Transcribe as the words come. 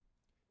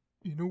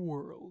In a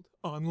world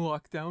on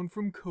lockdown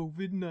from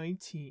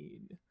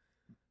COVID-19,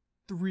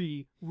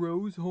 3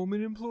 Rose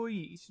Holman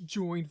employees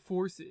joined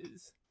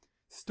forces,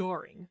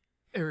 starring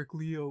Eric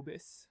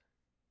Leobis.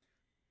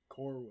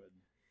 Corwood.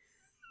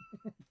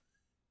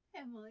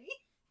 Emily,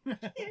 I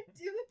can't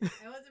do it.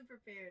 I wasn't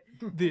prepared.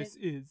 This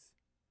is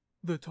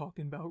the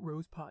Talking About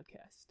Rose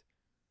podcast,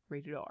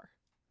 rated R.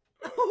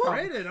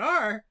 Rated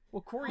R?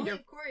 Well, Corey Only here.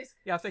 if Corey's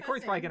Yeah, I'll say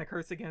Corey's cussing. probably going to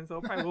curse again, so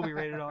it probably will be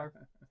rated R.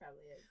 Probably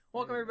is.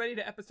 Welcome, everybody,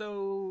 to episode...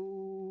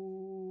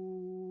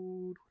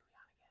 What are we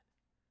on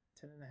again?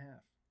 10 and a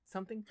half.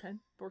 Something? 10?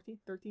 14?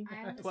 13? I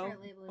only 12?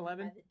 start labeling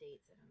 11? by the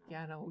dates. I don't know.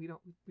 Yeah, no, we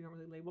don't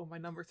really label my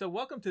number. So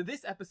welcome to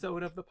this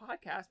episode of the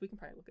podcast. We can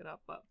probably look it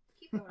up, but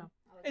Keep going. I'll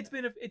look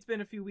it's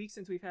been a few weeks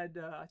since we've had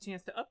a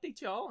chance to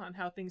update y'all on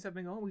how things have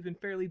been going. We've been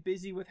fairly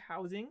busy with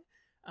housing,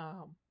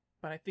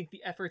 but I think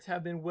the efforts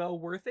have been well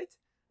worth it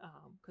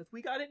because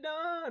we got it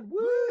done.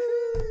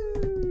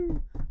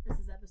 Woo! This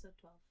is episode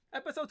 12.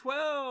 Episode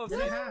 12.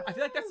 Woo! I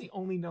feel like that's the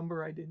only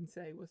number I didn't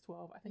say was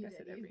 12. I think You I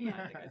said did. every. Yeah,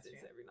 I think I that's did say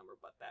true. every number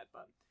but that.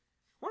 But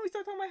why don't we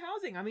start talking about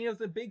housing? I mean, it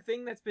was a big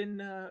thing that's been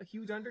a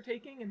huge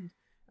undertaking and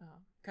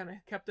kind of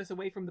kept us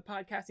away from the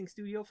podcasting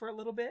studio for a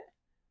little bit.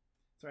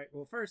 That's right.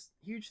 Well, first,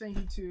 huge thank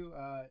you to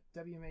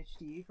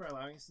WMHD for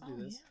allowing us to do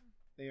this.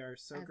 Yeah. They are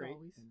so As great.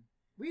 always. And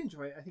we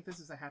enjoy it. I think this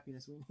is the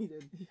happiness we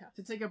needed Yeah.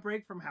 to take a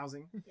break from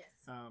housing. Yes.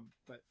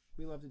 But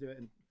we love to do it.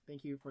 And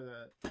thank you for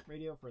the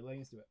radio for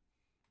letting us do it.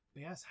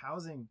 But yes,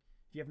 housing.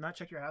 If you have not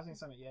checked your housing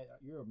summit yet,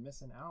 you're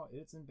missing out.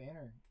 It's in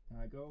Banner.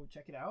 Go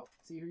check it out.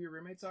 See who your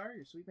roommates are,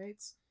 your suite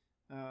mates.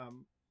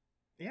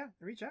 Yeah,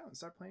 reach out and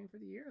start planning for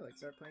the year. Like,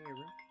 start planning your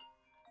room.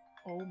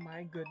 Oh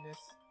my goodness.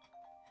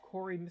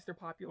 Corey, Mr.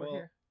 Popular Well,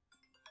 here.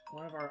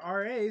 One of our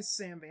RAs,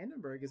 Sam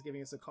Vandenberg, is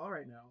giving us a call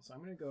right now. So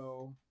I'm going to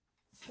go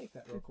take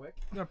that real quick.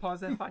 You want to pause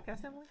that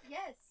podcast, Emily?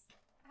 Yes.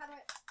 How do I?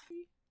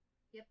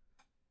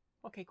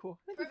 Okay, cool.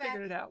 I think We're we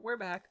figured back. it out. We're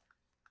back.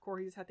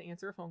 Corey just had to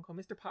answer a phone call.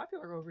 Mr.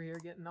 Popular over here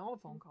getting all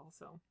the phone calls,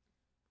 so.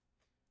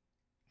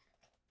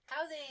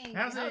 Housing.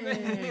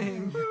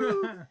 Housing!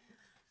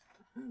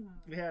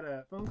 We had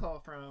a phone call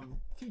from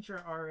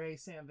future RA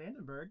Sam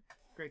Vandenberg.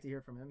 Great to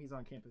hear from him. He's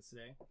on campus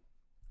today.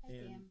 Hi,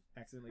 And Sam.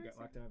 accidentally got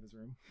locked out of his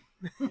room.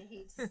 I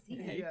hate to see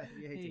it. Yeah,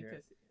 you hate to hear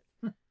it.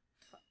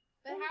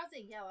 But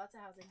housing, yeah, lots of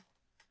housing.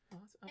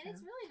 Okay. And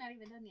it's really not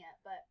even done yet,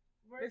 but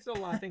we're There's still a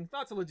lot of things,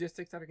 lots of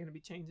logistics that are going to be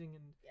changing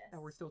and Yes.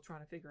 that we're still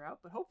trying to figure out.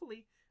 But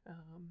hopefully,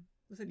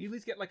 listen, you at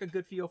least get like a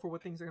good feel for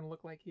what things are going to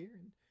look like here.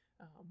 And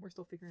we're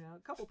still figuring out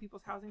a couple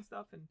people's housing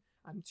stuff, and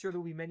I'm sure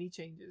there'll be many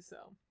changes.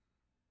 So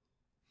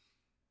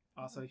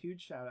Also, a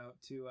huge shout out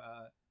to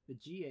the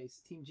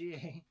GAs, Team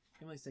GA.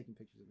 Emily's taking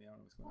pictures of me. I don't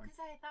know what's going Well, on.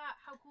 because I thought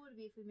how cool would it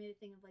be if we made a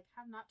thing of like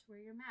how not to wear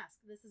your mask.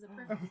 This is a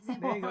perfect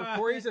example. there you go.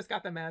 Corey's just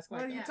got the mask.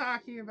 What Like, are you Yeah.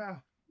 talking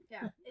about?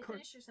 Yeah, Cool.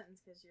 finish your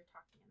sentence because you're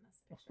talking in this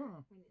picture.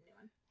 We need a new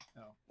one.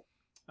 Oh.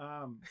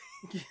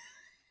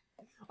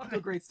 off to a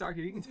great start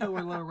here. You can tell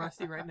we're a little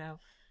rusty right now.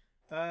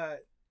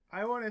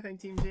 I want to thank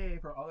Team GA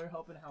for all their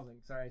help in housing.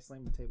 Sorry, I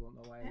slammed the table.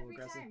 No lie, a little Every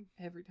aggressive. time.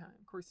 Every time.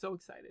 Corey's so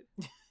excited.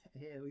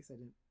 Hey, at least I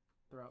didn't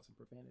throw out some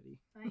profanity.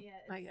 Not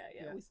yet. Yeah,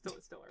 It's yeah.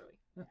 It's still early.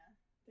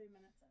 3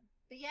 minutes in.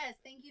 But yes,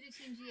 thank you to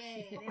Team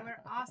GA. They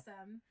were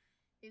awesome.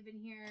 They've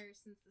been here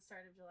since the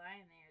start of July,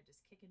 and they are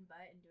just kicking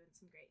butt and doing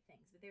some great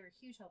things. But they were a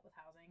huge help with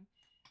housing.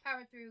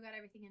 Powered through, got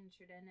everything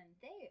entered in, and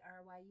they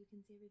are why you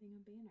can see everything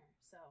on Banner.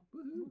 So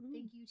Woohoo.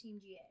 thank you,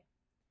 Team GA.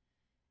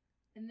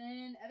 And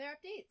then other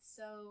updates.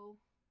 So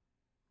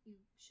you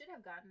should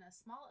have gotten a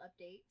small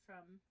update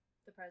from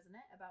the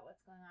president about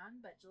what's going on,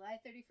 but July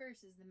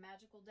 31st is the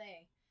magical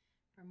day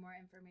where more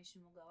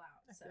information will go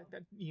out. I So feel like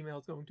that email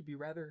is going to be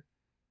rather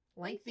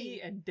lengthy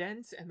Lengthy. and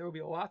dense, and there will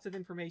be lots of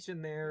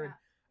information there. And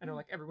Yeah. I know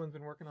like everyone's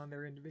been working on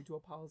their individual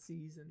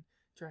policies and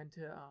trying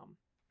to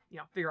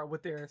figure out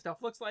what their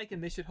stuff looks like,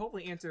 and they should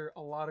hopefully answer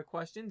a lot of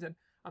questions. And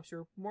I'm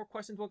sure more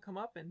questions will come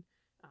up, and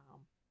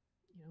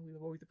we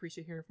always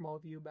appreciate hearing from all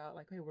of you about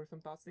like, hey, what are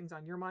some thoughts, things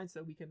on your mind,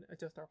 so we can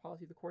adjust our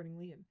policies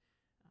accordingly. And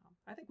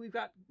I think we've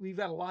got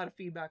a lot of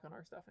feedback on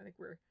our stuff. I think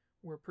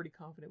we're pretty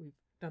confident we've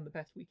done the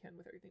best we can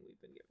with everything we've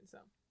been given. So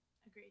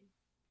agreed.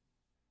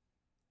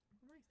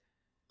 all right.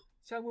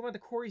 Shall we move on to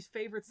Corey's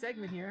favorite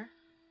segment here?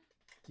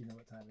 Do you know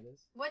what time it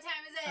is? What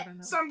time is it? I don't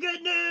know. Some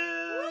good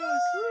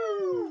news!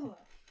 Woo!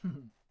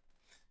 Woo!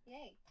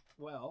 Yay.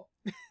 Well,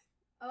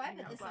 Oh, I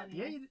put this on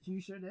yeah, here. you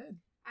sure did.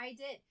 I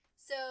did.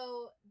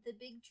 So the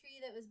big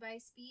tree that was by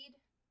Speed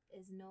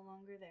is no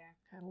longer there.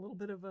 Had a little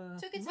bit of a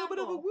Took a little bit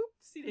of a tumble.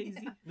 whoopsie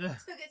daisy.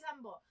 Took a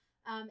tumble.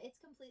 It's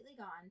completely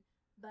gone.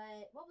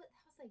 But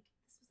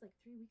this was like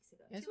 3 weeks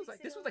ago. Yeah, this 2 was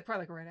weeks like ago?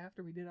 probably like right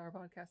after we did our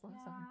podcast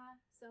last time. Yeah,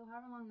 so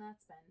however long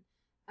that's been.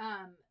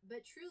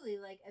 But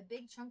truly, like a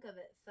big chunk of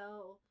it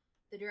fell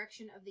the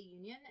direction of the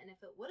Union, and if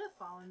it would have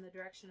fallen the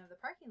direction of the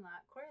parking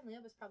lot, Corey and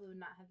Leobus probably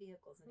would not have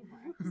vehicles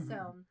anymore.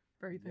 So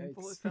Very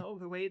thankful Yikes. it fell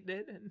the way it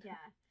did, and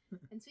yeah.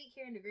 And sweet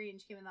Karen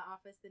DeGrange came in the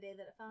office the day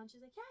that it fell, and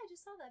she's like, "Yeah, I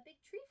just saw that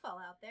big tree fall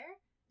out there."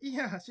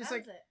 Yeah, it's just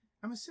that like, was it.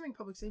 I'm assuming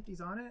public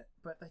safety's on it,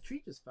 but that tree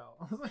just fell.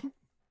 I was like,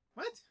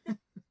 what?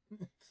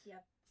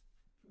 Yep.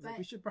 was like,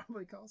 we should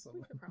probably call We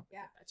someone. should probably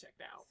Yeah. get that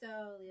checked out.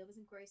 So Leobus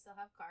and Corey still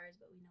have cars,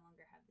 but we no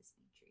longer have the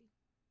speed tree.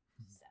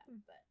 Sad,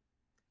 but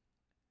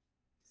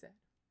Sad.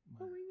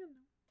 Wow. Well, you know.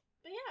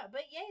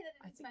 but yay that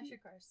I it didn't think smash we- your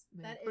cars.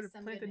 Man, That put is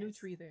some plant good a new news.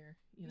 tree there.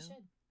 You We know,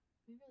 should.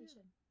 We really Yeah.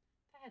 should.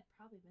 That had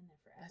probably been there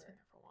forever. that's been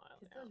there for a while.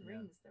 Because Yeah. those Yeah.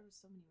 rings, there were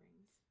so many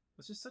rings.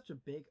 It's just such a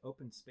big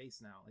open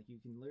space now. Like you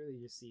can literally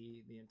just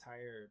see the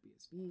entire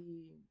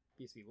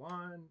BSB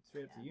lawn,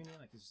 straight up to Yeah. Union.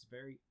 Like it's just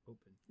very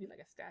open. Need like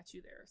a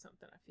statue there or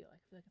something. I feel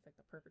like it's like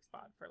the perfect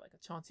spot for like a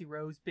Chauncey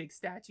Rose big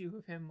statue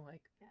of him.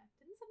 Like Yeah.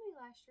 Didn't somebody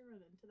last year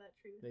run into that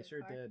tree with They their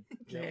sure car? did.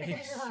 they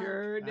Yeah.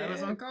 sure did. I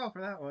was on call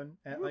for that one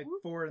at like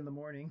Woo-hoo. 4 a.m.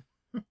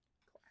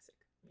 Classic.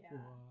 Yeah.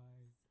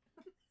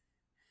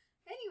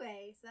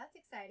 Anyway, so that's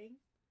exciting.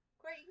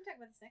 Corey, you can talk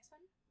about this next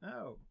one.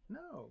 Oh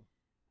no.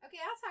 Okay,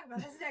 I'll talk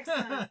about this next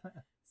one.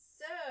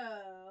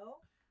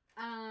 So,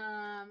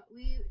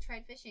 we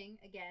tried fishing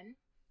again,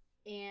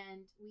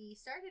 and we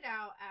started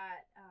out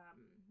at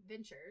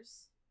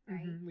Ventures,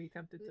 right? Mhm, we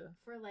attempted to.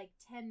 For like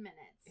 10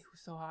 minutes. It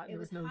was so hot. It There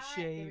was no hot,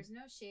 shade. There was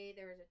no shade.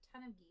 There was a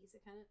ton of geese, a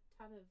ton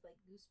of like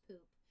goose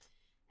poop,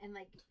 and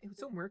like It was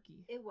so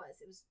murky. It was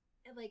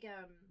like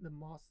The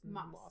moss and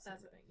moss. moss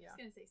That's and what everything. I Yeah. was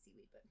gonna say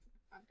seaweed, but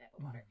wrong type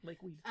of water.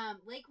 Lakeweed.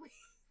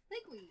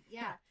 Lakeweed,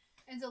 yeah.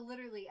 And so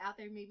literally out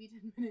there maybe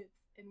 10 minutes,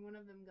 and one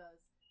of them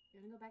goes, "You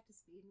want to go back to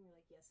speed?" And we're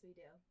like, "Yes, we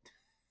do."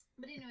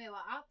 But anyway,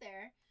 while out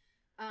there,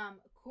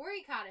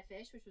 Corey caught a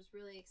fish, which was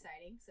really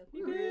exciting. So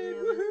Corey and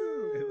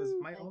Woohoo! It was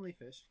my Like- only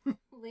fish.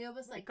 Leo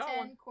was like caught 10,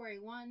 one. Corey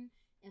 1,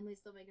 Emily's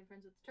still making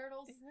friends with the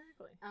turtles.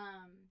 Exactly.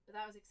 But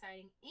that was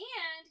exciting.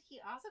 And he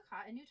also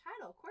caught a new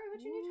title. Corey,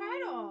 what's your new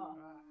title?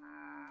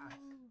 Ah,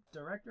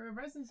 Director of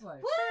Residence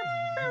Life. So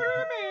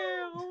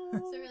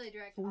really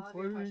direct all of your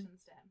Corey.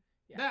 questions to him.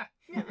 Yeah.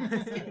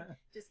 Just kidding.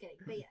 Just kidding.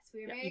 But yes,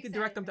 we were Yeah, very you can excited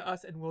direct them for to him.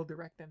 us, and we'll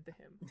direct them to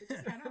him. Which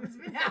is kind of what's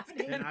been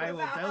happening. And I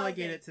will about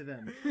delegate housing. it to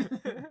them.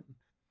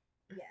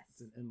 Yes.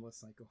 It's an endless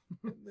cycle.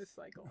 This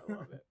cycle, I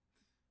love it.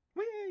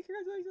 Yay!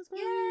 Congratulations,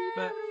 Corey! Yay!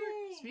 But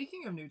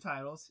speaking of new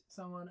titles,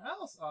 someone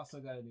else also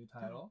got a new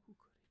title. Who could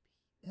it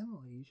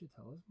Emily, you should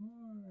tell us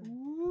more. be? Yeah,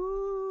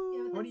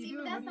 Ooh. but What then are you see,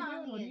 doing? that's What are you not on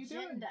doing? What the are you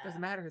doing? agenda.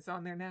 Doesn't matter. It's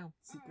on there now.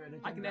 Secret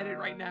I can edit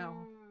right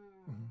now.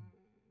 Okay.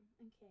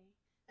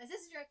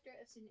 Assistant Director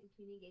of Student and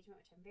Community Engagement,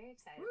 which I'm very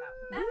excited Woo! about.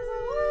 That was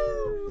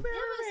Woo!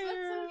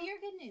 what's some of your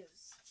good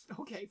news?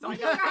 Okay, so I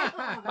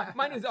Yeah. got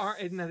my news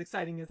isn't as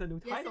exciting as a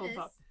new Yes, title, it is.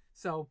 but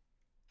so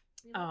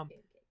We love Um,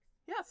 pancakes.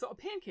 yeah, so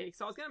pancakes.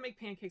 So I was gonna make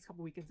pancakes a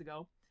couple weekends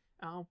ago,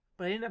 but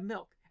I didn't have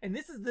milk. And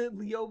this is the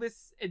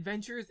Leobus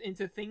adventures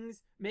into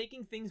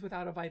making things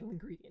without a vital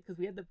ingredient. Because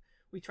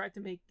we tried to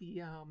make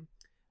the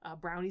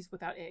brownies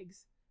without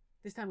eggs.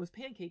 This time it was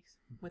pancakes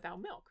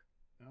without milk.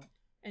 Oh.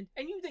 And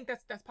you think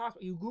that's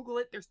possible? You Google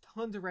it. There's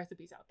tons of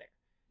recipes out there,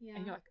 Yeah.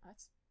 and you're like,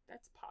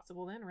 that's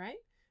possible then, right?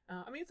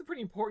 I mean, it's a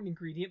pretty important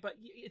ingredient, but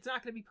it's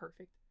not gonna be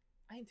perfect.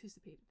 I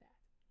anticipated that.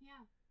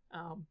 yeah.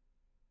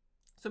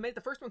 So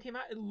the first one came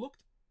out. It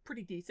looked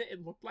pretty decent.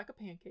 It looked like a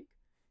pancake.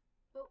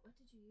 But what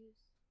did you use?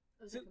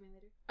 Oh, is So- that coming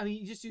later? I mean,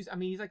 you just use. I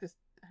mean, use like this.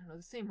 I don't know,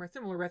 the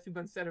similar recipe, but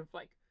instead of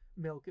like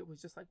milk, it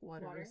was just like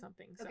water or Water?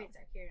 something. So, Okay,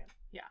 sorry. Carry on.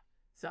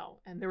 so,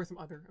 and there were some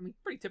other. I mean,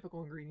 pretty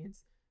typical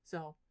ingredients.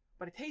 So,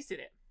 but I tasted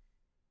it.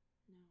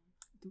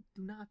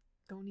 No.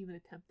 Don't even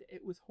attempt it.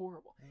 It was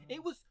horrible. Oh.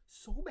 It was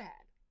so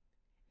bad.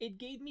 It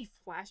gave me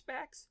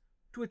flashbacks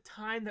to a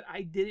time that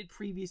I did it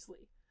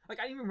previously. Like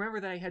I didn't even remember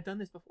that I had done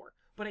this before.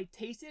 But I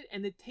tasted,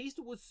 and the taste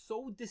was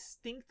so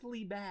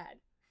distinctly bad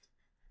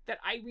that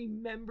I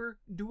remember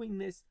doing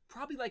this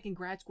probably like in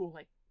grad school,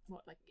 like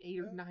 8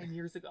 or 9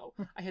 years ago.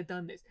 I had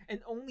done this, and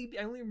I only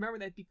remember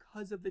that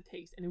because of the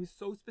taste, and it was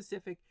so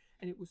specific,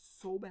 and it was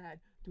so bad.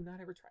 Do not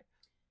ever try.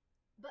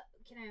 But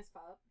can I ask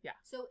follow up? Yeah.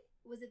 So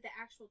was it the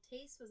actual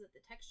taste? Was it the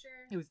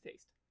texture? It was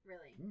taste.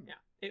 Really? Mm. Yeah,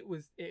 it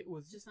was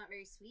It's just not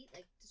very sweet.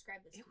 Like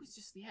describe this. It was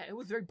just it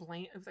was very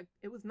bland. It was like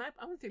it was not.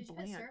 I wouldn't say Did you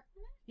put bland. syrup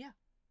on it? Yeah.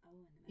 Oh,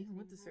 and Even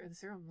with the syrup,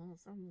 no,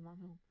 syrup,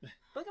 no.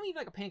 But like, even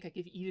like a pancake,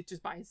 if you eat it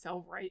just by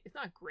itself, right? It's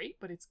not great,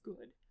 but it's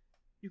good.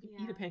 You can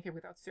eat Yeah. a pancake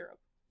without syrup.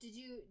 Did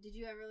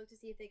you ever look to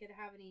see if they could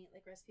have any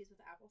like recipes with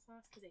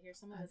applesauce? Because I hear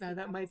some of us That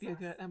keep might be a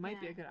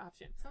applesauce. be a Yeah. good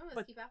option. Some of us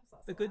but keep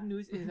applesauce. The a good lot.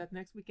 news is that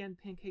next weekend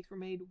pancakes were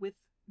made with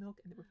milk,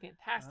 and they were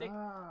fantastic.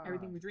 Ah.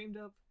 Everything we dreamed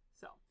of.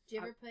 So, Do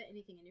you ever put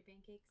anything in your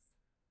pancakes?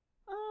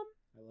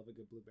 I love a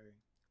good blueberry.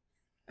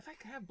 if I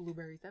could have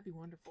blueberries, that'd be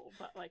wonderful.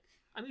 But like,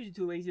 I'm usually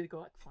too lazy to go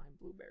like find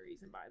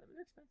blueberries and buy them.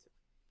 They're expensive.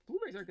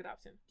 Blueberries are a good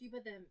option. Do you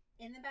put them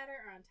in the batter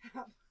or on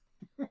top?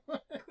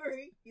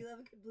 Corey, you love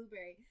a good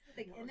blueberry.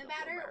 Like I in the love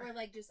batter blueberry. or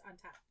like just on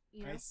top?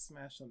 You know? I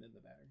smash them in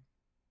the batter.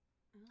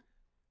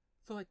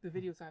 So like the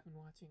videos I've been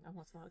watching, I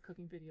watch a lot of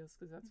cooking videos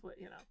because that's what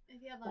If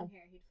he had long Well,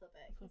 hair, he'd flip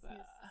it. 'Cause flip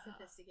it. he's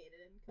sophisticated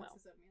and cooks Well.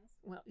 his own meals.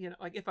 well,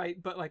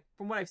 but like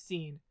from what I've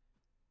seen,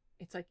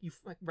 it's like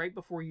like right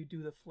before you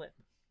do the flip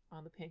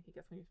on the pancake,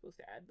 that's when you're supposed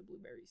to add the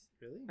blueberries.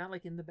 Really? Not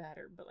like in the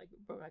batter, but like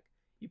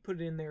you put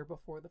it in there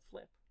before the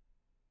flip.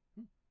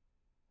 Hmm.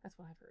 That's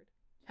what I've heard.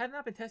 Have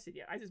not been tested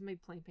yet. I just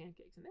made plain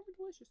pancakes and they were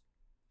delicious.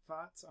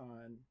 Thoughts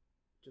on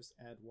just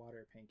add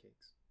water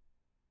pancakes?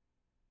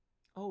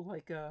 Oh,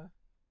 like a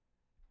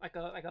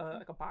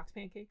box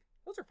pancake.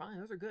 Those are fine.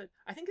 Those are good.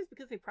 I think it's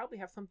because they probably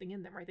have something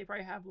in them, right? They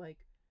probably have like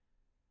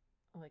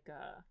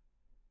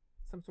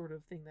some sort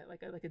of thing that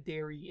like a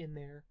dairy in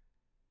there.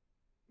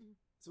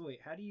 So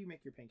wait, how do you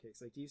make your pancakes?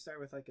 Like, do you start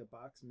with like a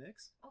box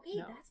mix? Okay,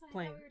 No, that's what I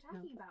plain. thought we were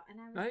talking about,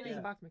 and I was No, I like, didn't use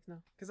a box mix. No.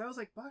 Because I was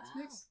like, box Oh,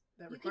 mix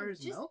that you requires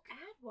can just milk.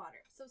 add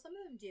water. So some of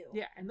them do.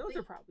 Yeah, and those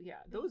But- are probably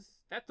those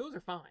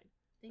are fine.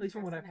 Thank least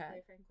you from for what I've asking a had.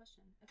 clarifying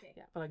question. Okay.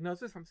 Yeah, but like no,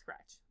 this is from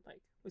scratch.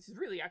 Like, which is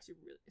really it's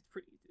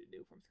pretty easy to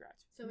do from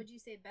scratch. So would you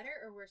say better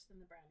or worse than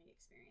the brownie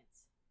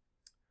experience?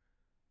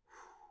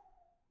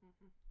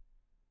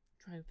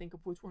 Trying to think of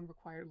which one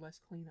required less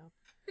cleanup.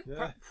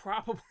 Yeah.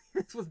 Probably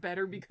this was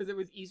better because it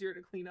was easier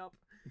to clean up.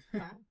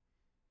 Yeah.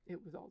 It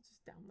was all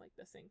just down like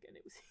the sink, and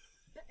it was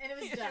And it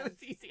was it done.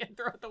 was easy. And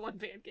throw out the one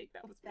pancake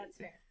that was made. That's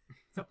fair.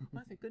 So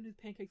I say good news,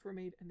 pancakes were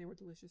made and they were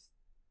delicious,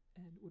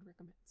 and would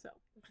recommend. So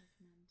Would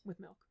recommend. with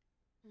milk,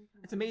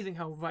 Okay. it's amazing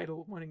how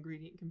vital one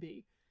ingredient can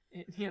be.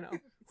 And, you know,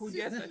 who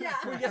gets it? Yeah.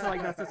 Who gets it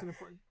like that's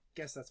important.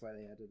 Guess that's why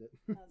they added it.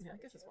 That's Yeah, I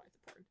probably guess that's true. why it's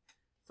important.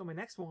 So my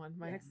next one,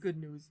 my next Yes. good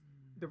news,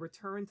 the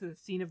return to the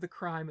scene of the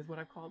crime is what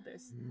I've called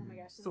this. Oh my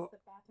gosh, is So- this the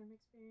bathroom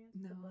experience?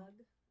 The No. bug?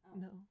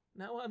 Oh.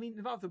 No, I mean, it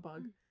involves a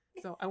bug.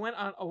 So I went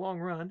on a long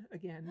run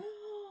again,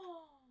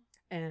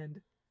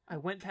 and I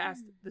went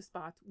past the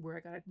spot where I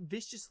got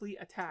viciously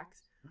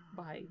attacked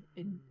by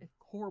a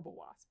horrible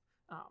wasp.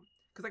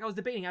 Because like I was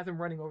debating as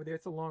I'm running over there,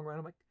 it's a long run.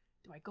 I'm like,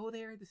 do I go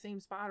there the same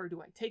spot or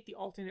do I take the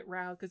alternate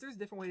route? Because there's a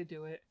different way to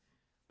do it.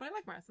 But I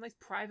like mine. It's a nice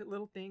private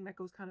little thing that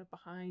goes kind of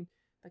behind,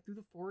 like through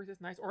the forest.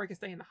 It's nice. Or I can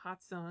stay in the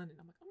hot sun. And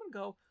I'm like, I'm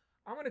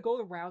gonna go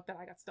the route that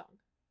I got stung.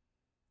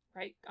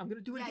 Right? I'm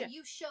gonna do it Yeah, again.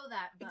 you show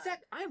that bug.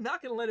 Exactly. I am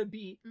not gonna let a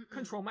bee Mm-mm.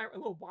 control a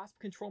little wasp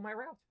control my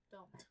route.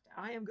 Don't back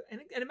down. I am,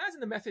 and imagine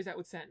the message that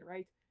would send,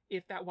 right?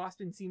 If that wasp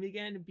didn't see me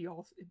again, it'd be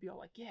all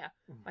like, yeah,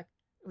 Mhm. like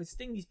it would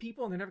sting these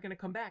people, and they're never gonna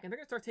come back, and they're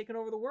gonna start taking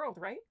over the world,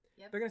 right?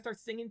 Yep. They're gonna start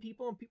stinging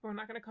people, and people are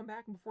not gonna come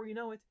back, and before you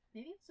know it,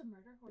 Maybe it's a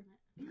murder hornet.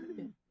 it could have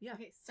been, yeah.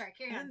 Okay, sorry,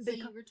 carry on. And So they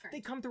you come- returned.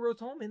 They come to Rose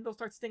home, and they'll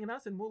start stinging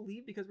us, and we'll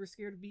leave because we're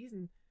scared of bees,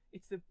 and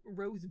it's the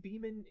Rose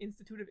Beeman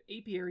Institute of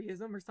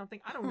Apiaryism or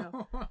something. I don't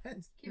know.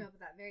 Came up with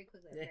that very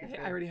quickly. Yeah. Very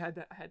I already had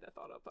that. I had that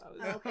thought up. I was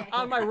Oh, okay.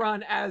 on my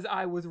run as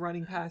I was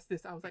running past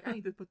this. I was like, I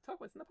need to talk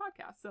about this in the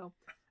podcast. So,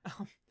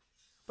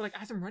 but like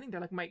as I'm running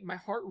there, like my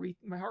heart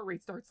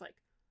rate starts like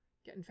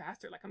getting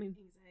faster. Like I mean,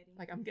 Anxiety.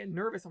 like I'm getting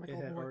nervous. I'm like, It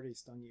oh had Lord. already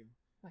stung you.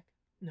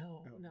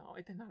 No, Oh. no,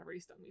 it did not already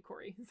stung me,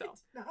 Corey. So,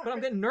 No, but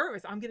I'm getting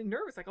nervous. I'm getting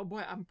nervous. Like, oh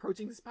boy, I'm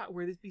approaching the spot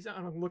where this bee's on.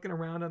 I'm looking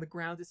around on the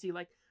ground to see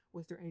like,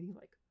 was there any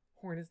like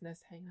hornet's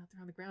nest hanging out there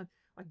on the ground?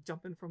 Like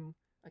jumping from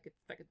like it's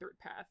like a dirt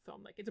path. So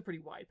I'm like, it's a pretty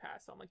wide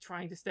path. So I'm like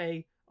trying to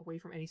stay away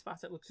from any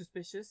spots that look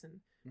suspicious and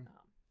Hmm.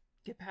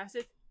 get past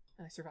it.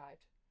 And I survived.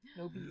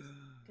 No bees.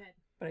 Good.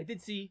 But I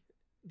did see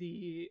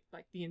the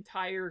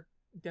entire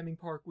Deming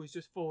Park was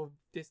just full of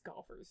disc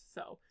golfers.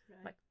 So Good.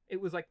 like it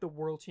was like the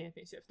world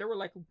championships. There were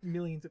like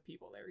millions of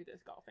people there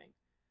disc golfing.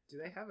 Do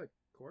they have a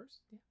course?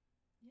 yeah.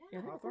 Yeah,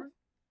 I think Hawthorne?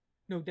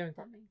 No, Deming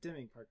Park.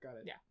 Deming Park, got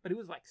it. Yeah, but it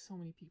was like so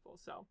many people,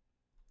 so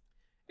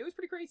it was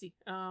pretty crazy.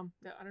 I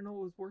don't know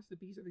what was worse, the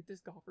bees or the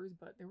disc golfers,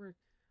 but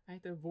I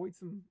had to avoid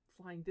some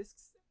flying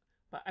discs.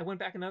 But I went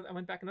back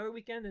another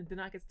weekend and did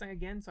not get stung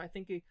again. So I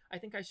think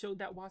I showed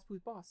that wasp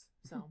who's boss.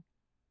 So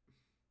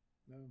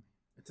No.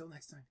 Until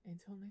next time.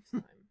 until next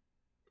time.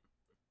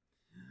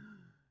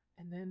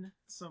 And then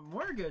Some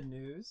more good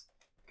news.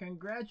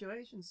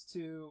 Congratulations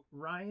to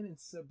Ryan and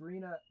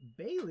Sabrina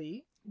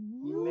Bailey.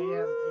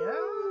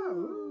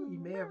 You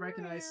may have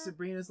recognized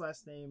Sabrina's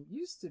last name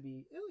used to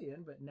be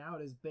Ilian, but now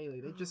it is Bailey.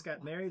 They just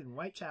got married in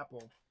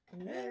Whitechapel.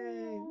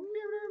 Hey.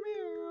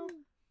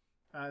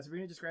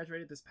 Sabrina just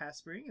graduated this past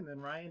spring, and then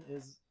Ryan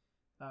is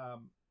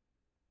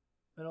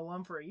an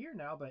alum for a year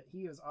now, but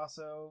he is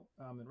also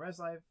in Res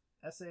Life,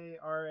 SA,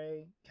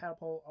 RA,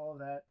 Catapult, all of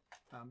that.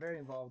 Very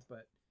involved,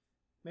 but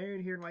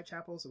married here in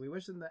Whitechapel, so we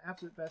wish them the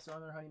absolute best. They're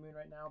on their honeymoon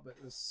right now, but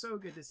it was so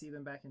good to see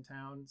them back in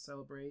town,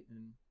 celebrate,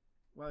 and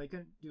while they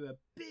couldn't do a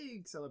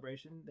big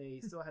celebration, they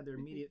still had their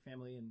immediate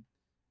family and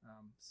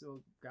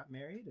still got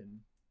married, and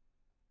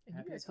you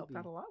happy guys to helped be.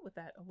 out a lot with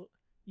that.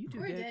 You two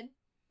Corey did.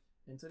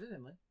 did. so did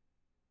Emily.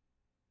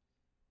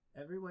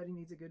 Every wedding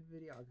needs a good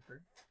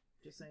videographer.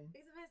 Just saying.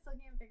 Except I still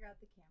can't figure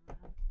out the camera.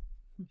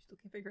 You still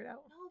can't figure it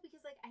out. No, because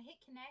like I hit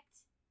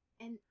connect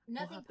and We'll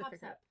nothing have to pops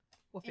figure up.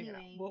 We'll figure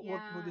Anyway, it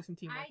out. We'll do some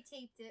teamwork. I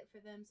taped it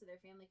for them so their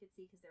family could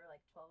see because there were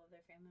like 12 of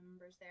their family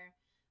members there.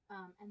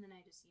 And then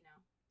I just,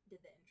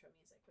 did the intro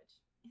music, which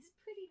is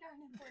pretty darn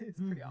important.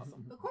 It's pretty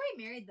awesome. But Corey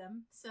married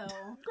them, so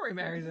Corey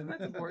married him.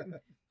 That's important.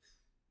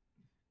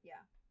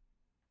 yeah.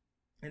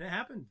 And it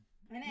happened.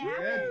 And it Yeah.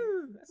 happened.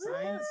 Woo! That's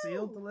Signed, so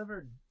sealed,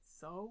 delivered.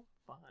 so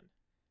fun.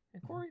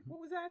 And Corey, what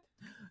was that?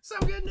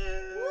 Some good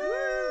news!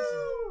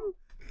 Woo!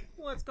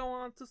 Let's go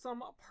on to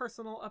some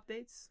personal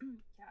updates.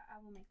 Yeah,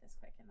 I will make this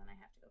quick and then I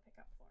have to go pick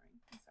up flooring.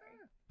 I'm sorry.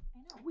 I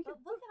know. We but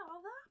can- look at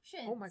all the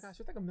options. Oh my gosh,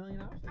 there's like a million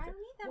options. I don't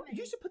need that Well, many.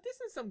 you should put this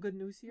in some good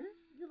news here.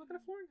 You're looking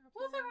at flooring.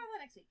 We'll talk about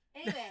that next week.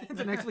 Anyway.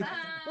 It's the next week.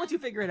 Once you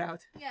figure it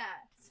out. Yeah.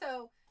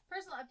 So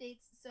personal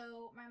updates.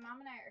 So my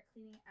mom and I are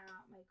cleaning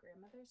out my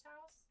grandmother's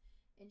house,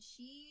 and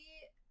she,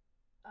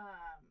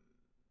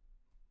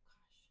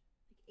 like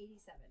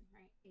 87,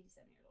 right?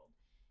 87 years old,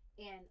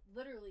 and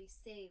literally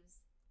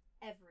saves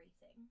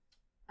everything.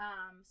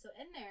 So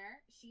in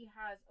there, she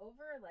has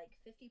over like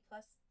 50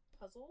 plus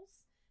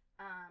puzzles.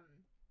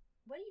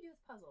 What do you do with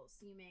puzzles?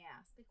 You may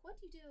ask. Like, what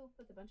do you do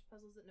with a bunch of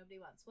puzzles that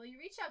nobody wants? Well,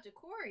 you reach out to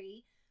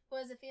Corey, who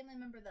has a family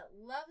member that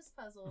loves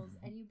puzzles,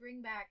 and you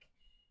bring back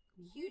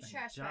huge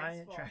trash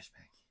bags giant full. trash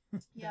bag.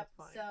 Yep.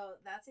 Fine.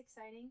 So that's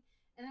exciting.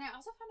 And then I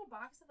also found a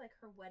box of like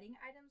her wedding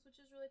items,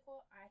 which is really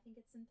cool. I think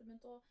it's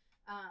sentimental.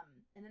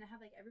 And then I have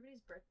like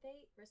everybody's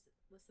birthday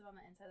listed on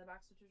the inside of the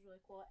box, which is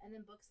really cool. And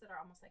then books that are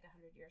almost like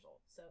 100 years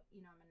old. So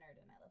you know I'm a nerd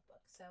and I love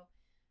books. So,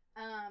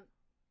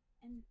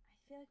 and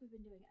I feel like we've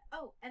been doing it.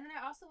 Oh, and then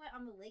I also went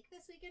on the lake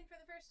this weekend for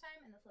the first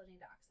time in the floating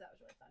docks. That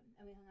was really fun.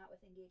 And we hung out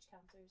with engaged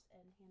counselors,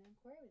 and Hannah and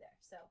Corey were there.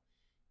 So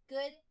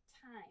good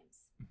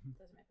times.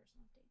 Those are my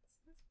personal updates.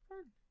 That's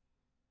fun.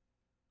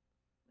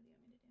 What do you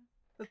want me to do?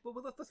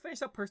 Let's finish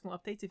up personal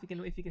updates if you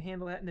can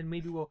handle that, and then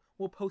maybe we'll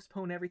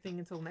postpone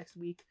everything until next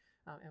week.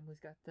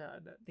 Emily's got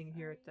the thing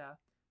here at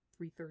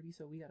 3:30,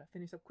 so we gotta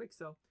finish up quick.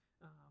 So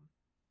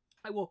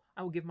I will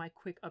give my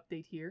quick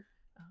update here.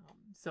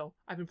 So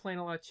I've been playing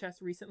a lot of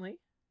chess recently,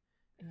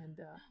 and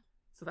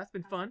so that's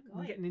been How's fun. it I'm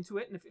going? getting into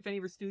it, and if any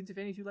of your students, if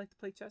any of you like to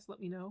play chess, let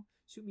me know.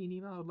 Shoot me an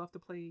email. I would love to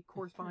play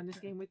correspondence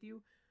game with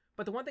you.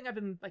 But the one thing I've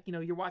been like,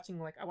 you're watching,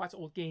 like I watch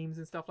old games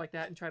and stuff like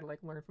that, and try to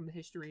like learn from the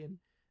history and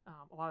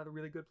a lot of the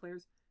really good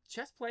players.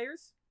 Chess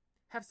players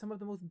have some of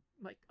the most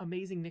like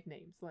amazing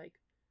nicknames. Like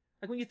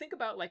when you think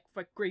about like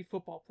great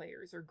football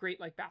players or great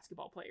like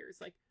basketball players,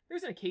 like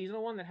there's an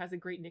occasional one that has a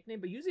great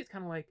nickname, but usually it's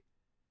kind of like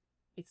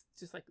it's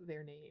just like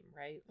their name,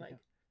 right? Like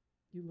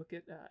you look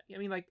at I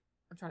mean, like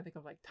I'm trying to think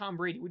of like Tom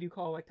Brady. What do you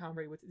call like Tom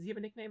Brady? Does he have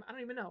a nickname? I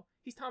don't even know.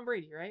 He's Tom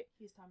Brady, right?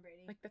 He's Tom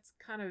Brady. Like that's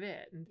kind of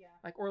it. And Yeah.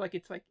 like or like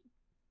it's like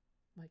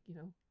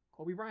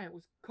Kobe Bryant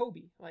was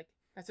Kobe. Like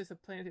that's just a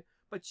planet.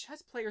 But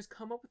chess players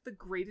come up with the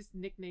greatest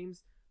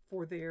nicknames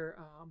for their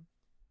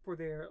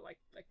like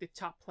the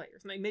top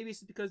players. And like, maybe it's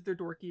just because they're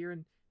dorkier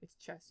and it's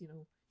chess.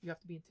 You have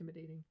to be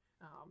intimidating.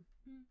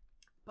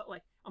 But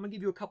like I'm gonna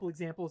give you a couple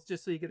examples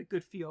just so you get a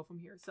good feel from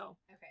here. So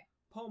Okay.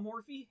 Paul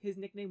Morphy, his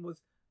nickname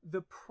was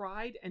the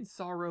pride and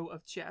sorrow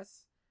of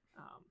chess.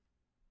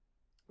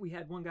 We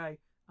had one guy,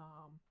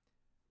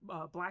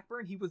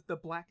 Blackburn. He was the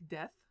Black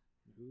Death.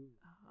 We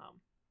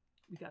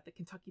got the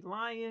Kentucky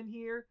Lion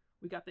here.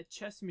 We got the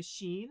Chess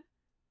Machine.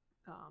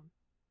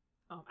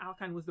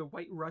 Alkine was the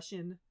White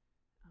Russian.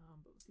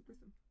 But let's see, where's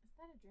them? Is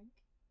that a drink?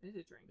 It is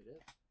a drink. It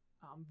is.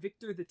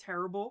 Victor the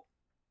Terrible.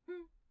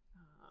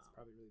 It's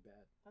probably really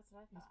bad. That's what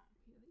I I thought.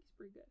 think he's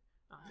pretty good.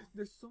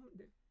 There's so many. I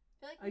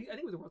feel like I think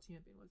he was a world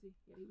champion, was he?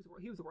 Yeah,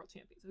 he was a world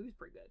champion, so he was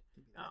pretty good.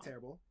 Not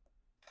terrible.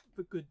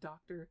 The Good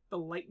Doctor, the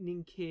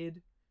Lightning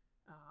Kid,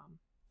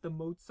 the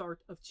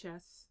Mozart of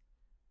chess,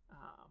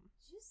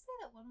 did you say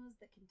that one was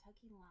the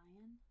Kentucky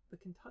Lion? the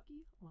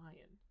Kentucky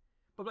Lion.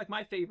 But like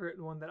my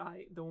favorite one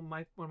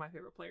one of my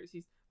favorite players,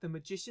 he's the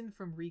Magician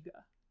from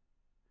Riga.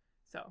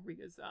 So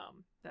Riga's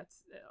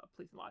that's a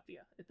place in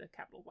Latvia, at the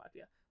capital of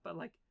Latvia. But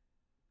like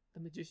the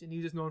Magician,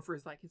 he's just known for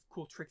his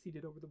cool tricks he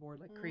did over the board,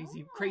 like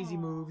crazy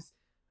moves.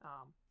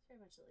 It's very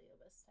much a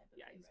Leobus type of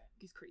Yeah, favorite.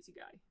 he's a crazy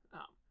guy.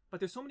 But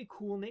there's so many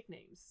cool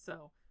nicknames.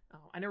 So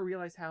I never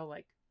realized how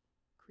like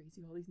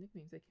crazy all these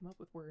nicknames they came up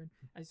with were. And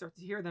as you start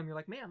to hear them, you're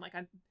like, man, like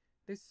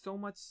there's so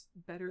much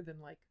better than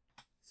like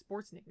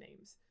sports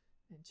nicknames.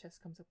 And chess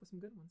comes up with some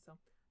good ones. So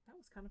that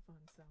was kind of fun.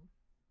 So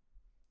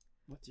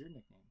What's your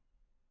nickname?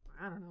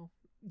 I don't know,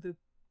 the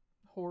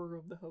horror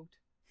of the Hote.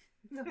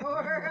 The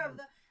horror of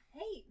the.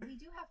 Hey, we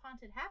do have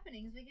haunted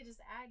happenings. We could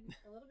just add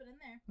a little bit in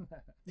there.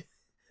 Do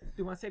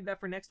you want to save that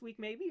for next week,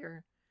 maybe?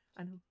 Or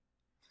I know.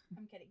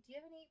 I'm kidding. Do you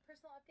have any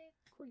personal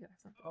updates? Corey got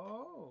something.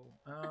 Oh,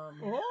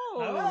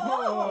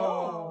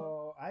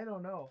 I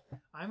don't know.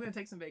 I'm gonna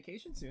take some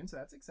vacation soon, so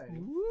that's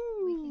exciting.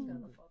 We can go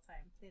the full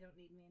time. They don't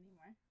need me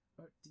anymore.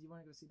 Oh, do you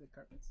want to go see the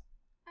carpets?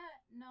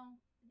 No.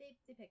 They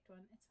picked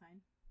one. It's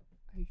fine.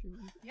 Are you sure?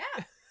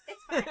 Yeah,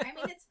 it's fine. I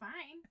mean, it's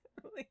fine.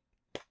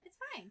 It's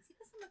fine. See,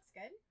 this one looks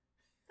good.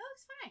 That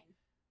looks fine.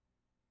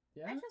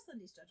 Yeah. I trust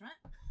Lindy's judgment.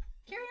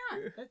 Carry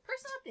on.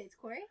 Personal updates,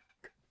 Corey.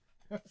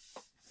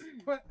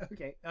 What?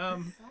 Okay.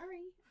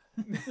 Sorry.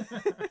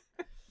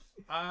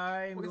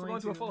 I'm We're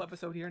going to a full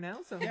episode here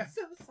now, so Yeah. I'm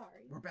so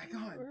sorry. We're back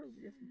on.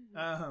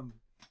 I'm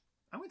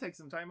gonna take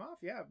some time off.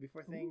 Yeah,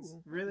 before things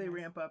Ooh, really nice.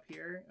 ramp up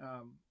here.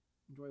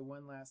 Enjoy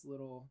one last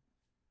little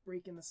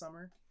break in the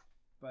summer.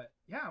 But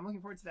yeah, I'm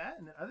looking forward to that.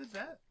 And then other than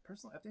that,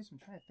 personal updates. I'm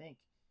trying to think.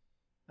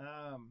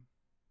 I've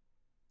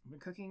been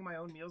cooking my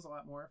own meals a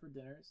lot more for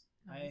dinners.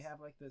 Nice. I have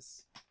like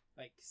this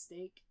like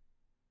steak,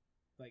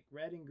 like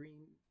red and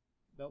green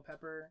bell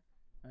pepper,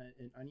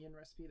 an onion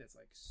recipe that's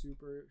like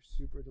super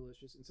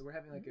delicious. And so we're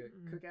having like a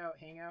cookout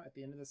hangout at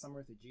the end of the summer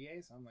with the GA.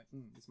 So I'm like,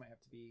 this might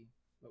have to be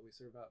what we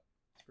serve up.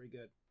 It's pretty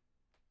good.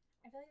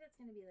 I feel like that's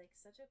going to be like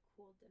such a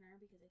cool dinner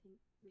because I think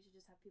we should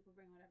just have people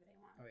bring whatever they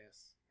want. Oh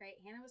yes. Right?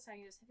 Hannah was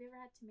telling us, have you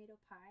ever had tomato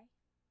pie?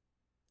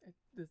 It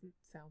doesn't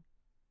sound.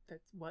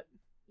 That's what.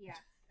 Yeah.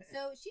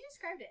 So she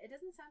described it. It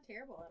doesn't sound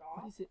terrible at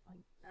all. What is it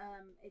like?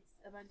 It's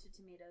a bunch of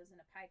tomatoes and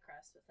a pie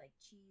crust with like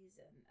cheese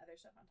and other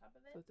stuff on top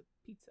of it. So it's a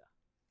pizza.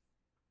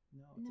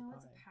 No, No,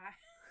 it's it's a a pie.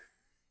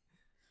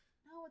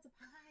 pie. No, it's a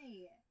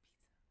pie.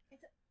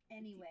 It's a,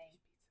 anyway.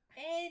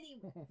 Pizza.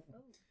 Anyway. Oh.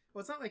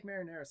 Well, it's not like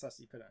marinara sauce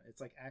you put on.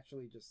 It's like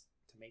actually just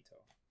tomato.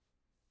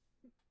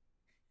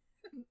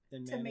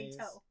 And mayonnaise.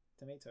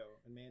 Tomato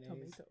and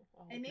mayonnaise. Tomato.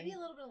 Oh, And maybe okay.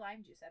 a little bit of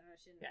lime juice. I don't know.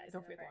 Shouldn't Yeah,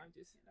 don't forget the lime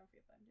juice. Yeah, don't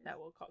forget the lime juice. That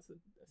will cause a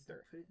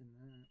stir. Put it in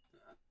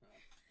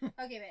that.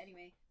 Okay, but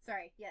anyway,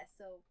 sorry. Yes.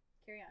 So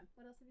carry on.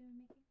 What else have you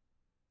been making?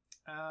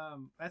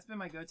 That's been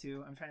my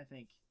go-to. I'm trying to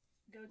think.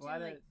 Go to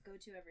Well, go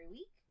to every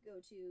week. Go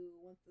to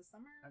once the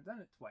summer. I've done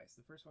it twice.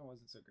 The first one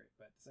wasn't so great,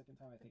 but the second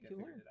time I think I You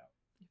figured learn. it out.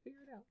 You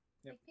figure it out.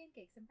 Yep. Like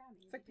pancakes and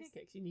brownies. It's like You just-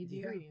 pancakes. You need the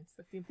Yeah. ingredients.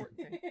 That's the important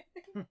thing.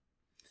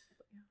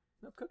 But yeah.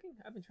 No cooking.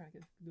 I've been trying to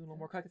do a little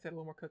more. Like I said, a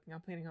little more cooking. I'm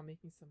planning on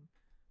making some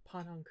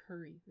Panang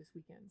curry this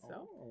weekend. So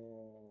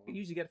Oh. I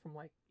usually get it from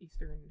like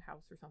Eastern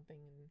House or something,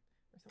 and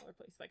or some other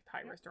place like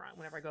Thai restaurant.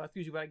 Whenever I go, that's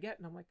usually what I get,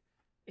 and I'm like,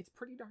 it's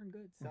pretty darn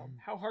good. So Mhm.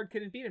 how hard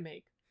can it be to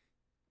make?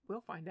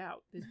 We'll find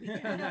out this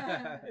weekend.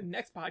 The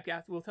next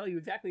podcast will tell you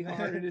exactly how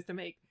hard it is to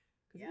make.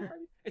 'Cause Yeah.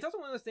 it's also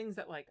one of those things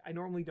that like I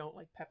normally don't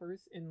like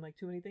peppers in like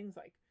too many things.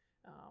 Like,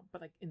 but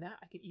like in that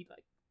I can eat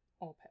like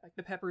all like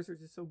the peppers are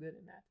just so good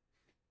in that.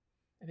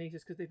 I think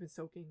just because they've been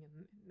soaking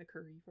in the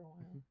curry for a while.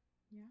 Mhm.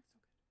 Yeah.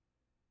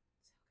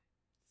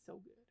 So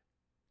good.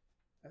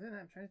 Other than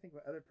that, I'm trying to think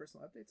what other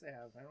personal updates I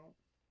have. I don't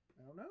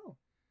know.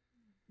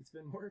 It's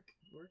been work.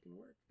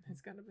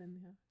 It's kind of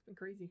been it's been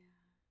crazy. Yeah,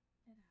 it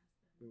has been.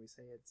 When we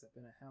say it's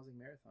been a housing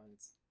marathon,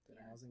 it's been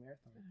a Yeah. housing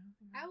marathon.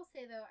 I will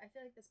say though, I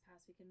feel like this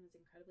past weekend was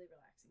incredibly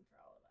relaxing for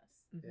all of us.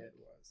 Mhm. It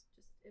was.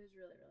 It was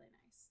really, really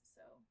nice.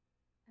 So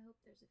I hope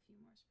there's a few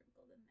more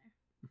sprinkled in there.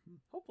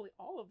 Hopefully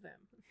all of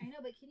them. I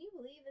know, but can you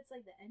believe it's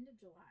like the end of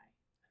July?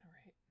 All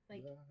right.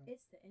 Like Yeah.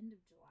 it's the end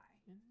of July.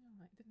 Yeah,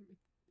 no, it didn't.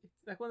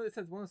 It's like one of the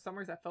says one of the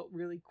summers that felt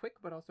really quick,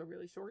 but also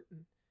really short,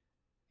 and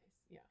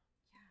yeah.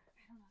 Yeah,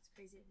 I don't know. It's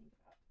crazy to think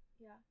about.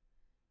 Yeah.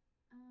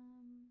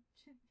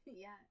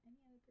 Yeah. Any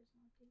other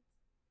personal updates?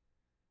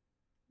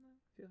 No,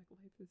 I feel like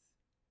life is.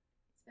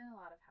 It's been a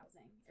lot of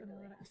housing. It's been, It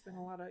really a, lot of, has it's been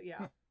a lot of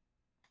yeah.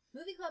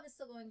 Movie club is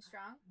still going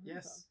strong.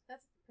 Yes.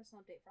 That's a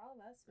personal update for all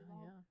of us. We've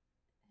all yeah.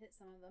 hit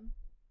some of them,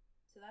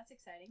 so that's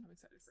exciting. I'm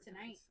excited for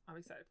Tonight. tonight's. I'm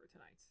excited for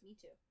tonight's. Me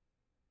too.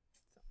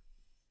 So.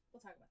 We'll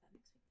talk about that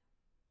next week.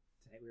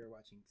 Tonight we were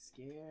watching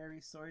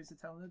Scary Stories to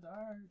Tell in the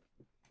Dark.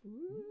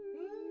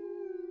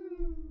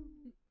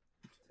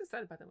 I'm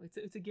excited about that one.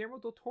 It's a Guillermo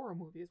del Toro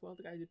movie as well.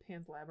 The guy who did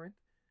Pan's Labyrinth.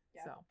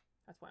 Yeah. So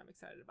that's why I'm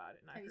excited about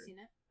it. And Have you seen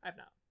it? I've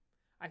not.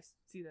 I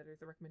see that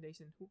there's a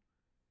recommendation.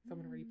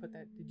 Someone already put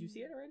that. Did you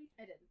see it already?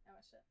 I didn't. I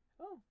watched it.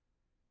 Oh.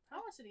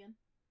 I'll watch it again.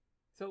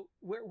 So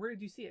where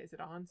did you see it? Is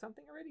it on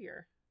something already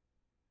or?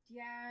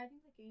 Yeah, I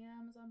think like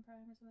Amazon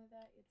Prime or something like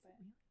that. You have to buy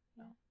it.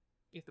 Yeah.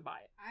 You have to buy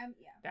it.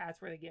 Yeah.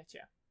 That's where they get you.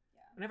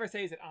 Yeah. Whenever I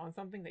say is it on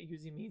something, that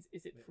usually means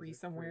is it free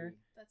somewhere?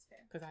 That's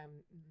fair. Because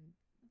I'm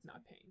That's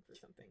not fair. paying for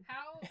something.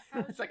 How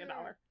It's like $1.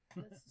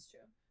 This is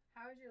true.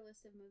 How is your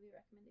list of movie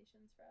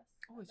recommendations for us?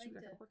 Oh, I'd shoot!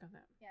 like I to, gotta work on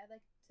that. yeah, I'd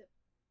like to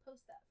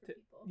post that for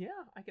people.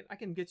 Yeah, I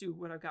can get you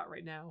what I've got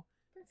right now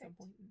at some Perfect.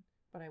 point.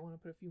 But I want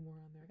to put a few more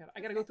on there. I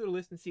gotta go through the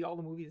list and see all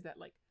the movies that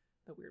like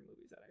the weird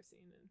movies that I've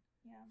seen, and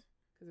Yeah.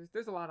 because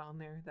there's a lot on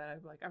there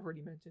that I've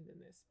already mentioned in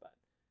this, but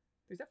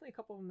there's definitely a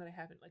couple of them that I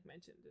haven't like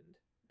mentioned and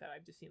that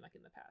I've just seen like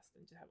in the past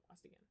and just haven't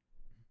watched again.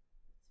 That's fair.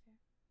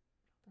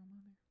 I'll throw them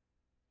on there. Yeah.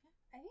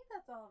 I think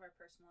that's all of our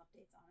personal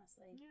updates,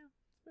 honestly. Yeah,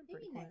 it's been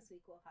Maybe pretty quiet. next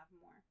week we'll have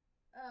more.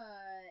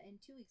 In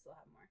 2 weeks we'll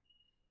have more.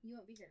 You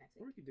won't be here next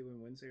Or we week. could do it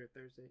Wednesday or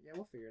Thursday. Yeah,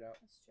 we'll figure it out.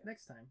 That's true.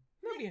 Next time.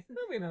 There'll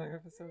be another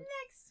episode.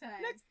 Next time.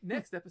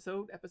 Next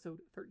episode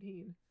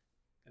 13,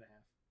 And a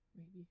half.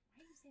 maybe.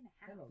 Why are you saying a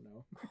I half? don't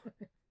know.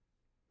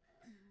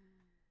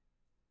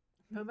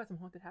 Tell me about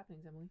some haunted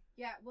happenings, Emily.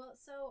 Yeah, well,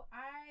 so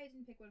I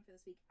didn't pick one for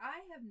this week.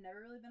 I have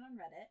never really been on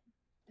Reddit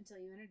until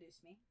you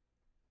introduced me.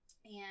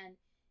 And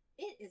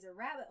it is a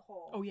rabbit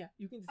hole. Oh yeah,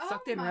 you can get Oh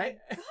sucked in, my right?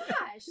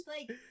 gosh.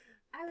 Like,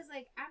 I was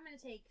like, I'm going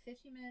to take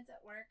 15 minutes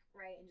at work,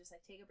 right, and just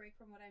like take a break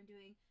from what I'm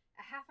doing.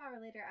 A half hour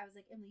later, I was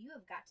like, Emily, you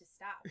have got to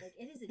stop. Like,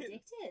 it is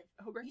addictive.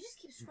 Oh, great. You just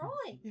keep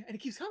scrolling. Yeah, and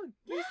it keeps coming.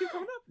 Yeah. It just keeps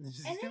coming up. It's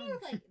just And then coming.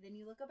 you're like, then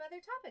you look up other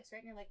topics,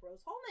 right? And you're like,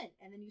 Rose Holman.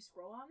 And then you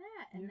scroll on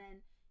that. And Yeah. then,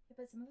 yeah,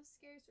 but some of those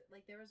scary,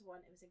 like, there was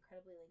one, it was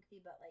incredibly lengthy,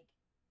 but like,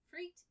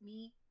 freaked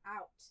me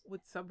out.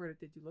 What subreddit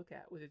did you look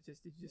at? Was it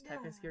just did you just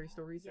type in scary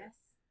stories? Or Yes.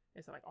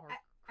 is it like I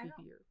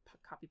creepy or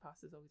copy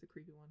pasta is always a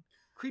creepy one?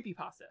 Creepy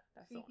pasta.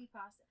 That's the one. Creepy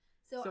pasta.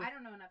 So So- I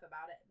don't know enough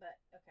about it, but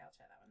okay, I'll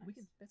try that one We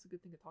next. can. That's a good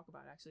thing to talk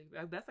about actually.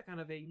 That's a kind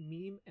of a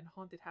meme and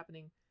haunted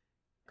happening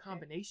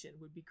combination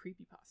would be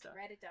creepy pasta.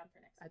 Write it down for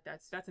next week.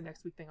 That's a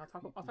next week thing. I'll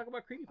talk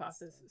about creepy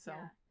pastas. So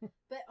Yeah.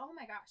 But oh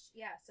my gosh,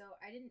 yeah. So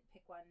I didn't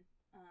pick one.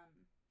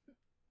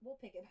 We'll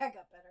pick it back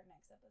up at our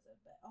next episode.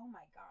 But oh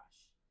my gosh,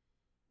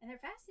 and they're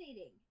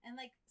fascinating. And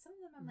like some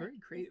of them, I'm very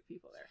like, creative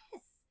people there.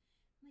 Yes.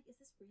 I'm like, is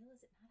this real?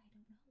 Is it not? I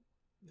don't know.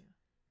 Yeah.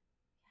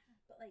 Yeah,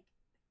 but like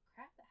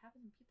crap that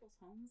happens in people's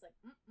homes. Like,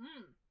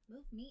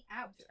 move me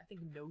out. I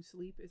think no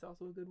sleep is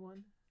also a good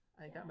one.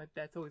 I think Yeah.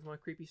 that's always one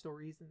of creepy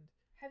stories. And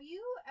Have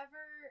you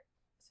ever?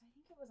 So I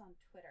think it was on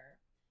Twitter,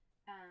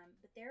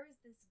 but there was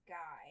this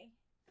guy.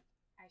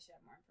 I should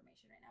have more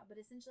information right now, but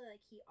essentially,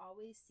 like, he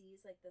always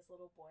sees like this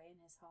little boy in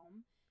his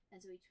home,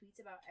 and so he tweets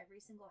about every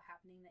single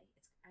happening that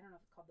it's. I don't know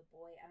if it's called the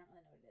boy. I don't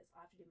really know what it is.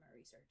 I'll have to do my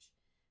research.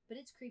 But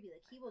it's creepy.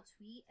 Like, he will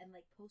tweet and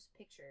like post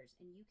pictures,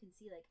 and you can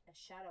see like a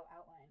shadow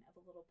outline of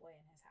a little boy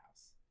in his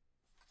house.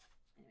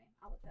 Anyway,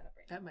 I'll look that up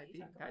right now. that while might you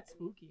be talk about that's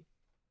the meme. spooky.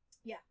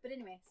 Yeah, but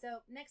anyway,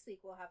 so next week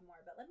we'll have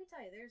more. But let me tell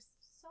you, there's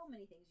so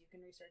many things you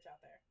can research out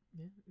there.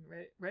 Yeah, and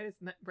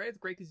Reddit's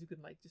great because you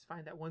can like just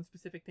find that one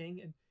specific thing,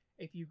 and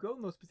if you go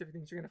in those specific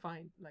things, you're gonna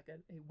find like a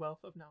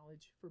wealth of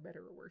knowledge for better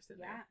or worse in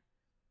Yeah. there.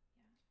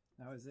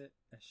 Now, is it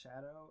a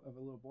shadow of a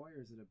little boy,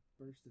 or is it a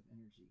burst of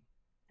energy?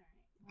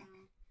 All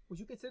right. Would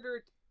you consider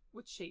it?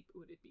 What shape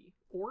would it be?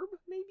 Orb,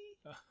 maybe?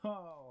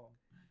 Oh.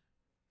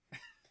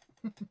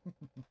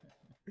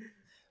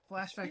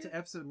 Flashback to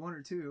episode 1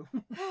 or 2.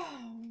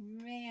 Oh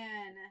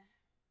man.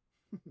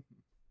 I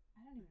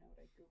don't even know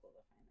what I googled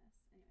to find this.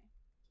 Anyway,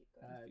 keep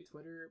going.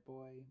 Twitter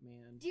boy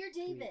man. Dear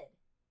David.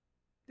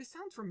 This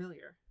sounds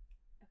familiar.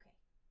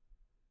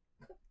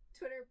 Okay.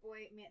 Twitter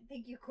boy man.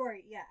 Thank you,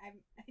 Corey. Yeah,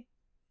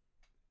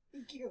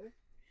 thank you.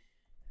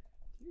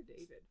 Dear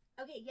David.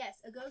 Okay, yes,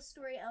 a ghost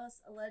story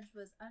Ellis alleged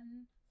was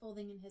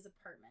unfolding in his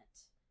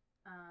apartment.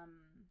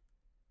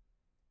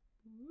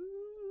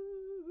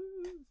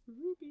 Ooh,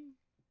 spooky.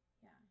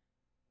 Yeah.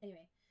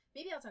 Anyway,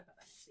 maybe I'll talk about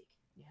that next week.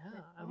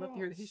 Yeah, I'd love to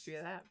hear the history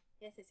of that.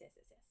 Yes.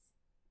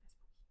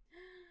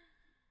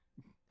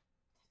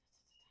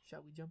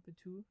 Shall we jump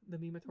into the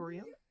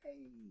mematorium?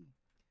 Yay.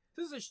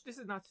 This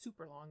is not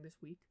super long this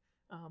week.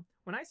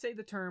 When I say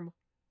the term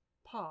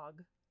pog,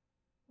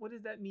 what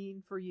does that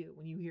mean for you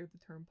when you hear the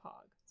term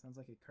pog? Sounds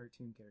like a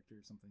cartoon character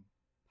or something.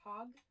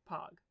 Pog?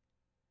 Pog.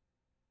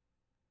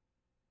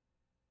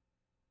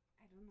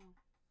 I don't know.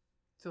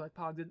 So like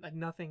pog did like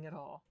nothing at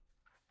all.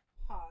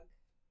 Pog.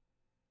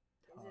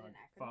 Is it an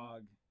acronym?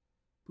 Fog.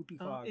 Poopy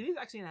fog. It is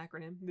actually an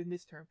acronym in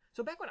this term.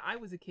 So back when I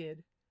was a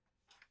kid,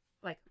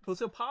 like,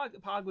 so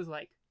pog was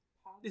like,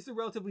 Pog? this is a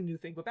relatively new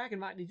thing, but back in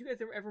my, did you guys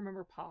ever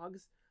remember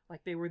pogs?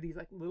 Like they were these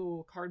like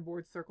little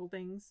cardboard circle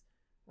things.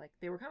 Like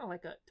they were kind of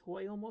like a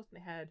toy almost.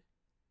 And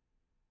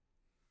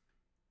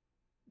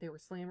they were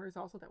slammers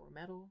also that were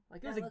metal.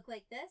 Like it was That like, look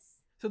like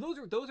this? so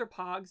those are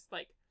pogs.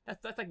 Like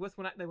that's like what's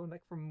when they were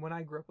like from when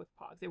I grew up with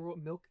pogs. They were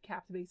milk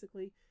capped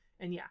basically.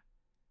 And yeah,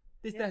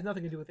 this Yep. has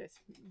nothing to do with this.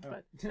 Oh.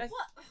 But that's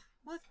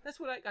What? that's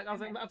what I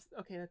was Okay. like.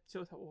 Okay, that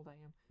shows how old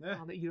I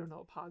am. That you don't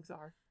know what pogs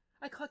are.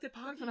 I collected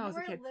pogs when you I was a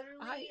were kid.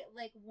 literally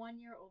like 1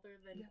 year older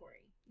than Yeah.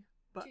 Corey.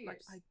 But 2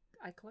 like years.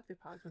 I collected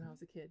pogs when I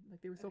was a kid.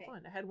 Like they were so Okay.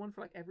 fun. I had one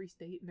for like every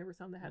state, and there were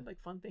some that had like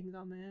fun things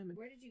on them. And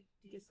Where did you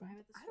get buy some- them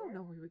at the I store? don't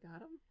know where we got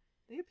them.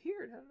 They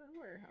appeared. I don't know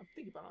where. I'm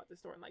thinking about them at the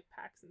store in like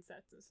packs and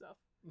sets and stuff.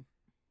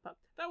 But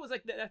that was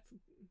like that's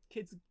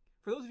kids.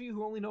 For those of you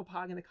who only know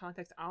Pog in the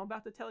context I'm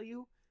about to tell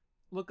you,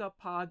 look up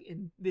Pog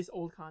in this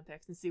old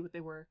context and see what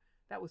they were.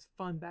 That was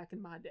fun back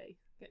in my day,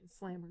 getting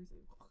slammers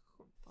and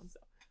fun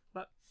stuff.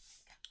 But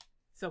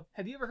so,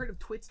 have you ever heard of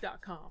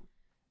Twitch.com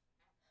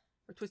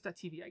or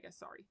Twitch.tv? I guess.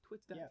 Sorry,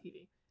 Twitch.tv. Yeah.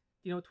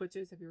 Do you know what Twitch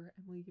is? Have you ever,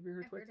 Emily? Have you heard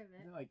of I've Twitch? heard of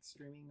Isn't it. it like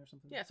streaming or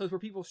something? Yeah, so it's where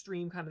people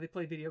stream. Kind of, they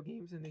play video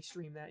games and they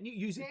stream that, and you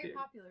use it. Very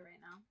popular right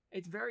now.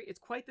 It's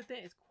quite the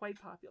thing. It's quite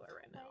popular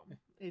right now.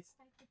 It's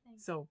Quite the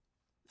thing.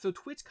 so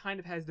Twitch kind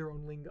of has their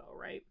own lingo,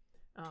 right?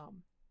 Okay.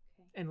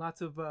 And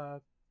lots of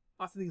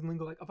these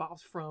lingo like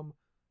evolves from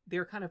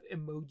their kind of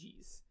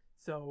emojis.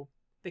 So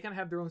they kind of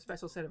have their own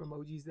special set of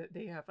emojis that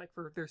they have like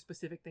for their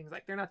specific things.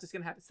 Like they're not just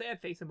gonna have a sad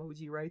face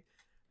emoji, right?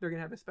 They're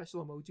gonna have a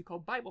special emoji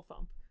called Bible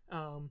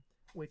Thump,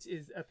 which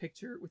is a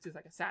picture, which is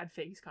like a sad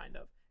face kind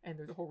of, and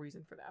there's a whole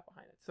reason for that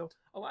behind it. So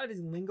a lot of his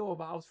lingo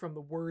evolves from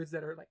the words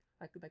that are like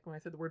when I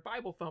said the word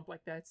Bible Thump,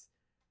 like that's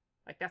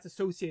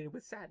associated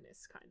with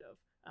sadness, kind of,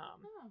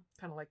 Oh,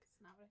 kind of like.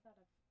 that's not what I thought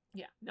of.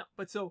 Yeah, no,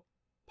 but so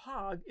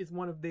Pog is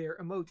one of their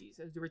emojis.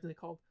 It was originally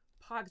called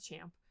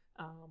PogChamp,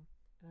 and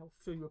I will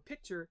show you a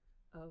picture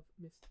of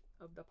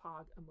the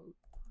Pog emote.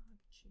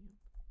 PogChamp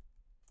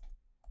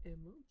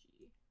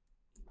emoji.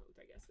 Emote,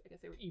 I guess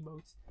they were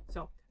emotes.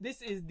 So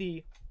this is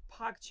the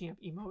PogChamp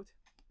emote.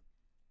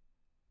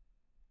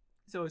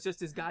 So it's just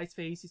this guy's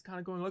face. He's kind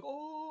of going like,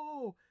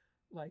 oh,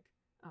 like,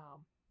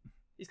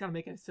 he's kind of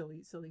making a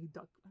silly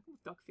duck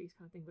face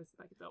kind of thing, but it's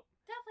like it's up.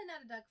 Definitely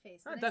not a duck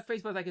face. Not but duck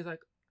face, but like it's like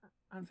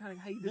I'm trying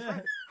to how you describe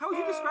it. How would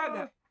you describe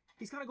that?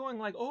 He's kind of going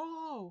like,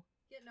 oh.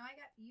 Yeah, no, I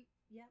got you.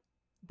 Yep.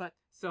 But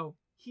so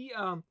he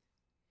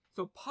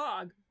so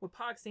Pog, what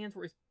Pog stands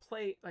for is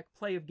play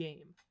of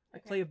game,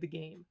 like Okay. play of the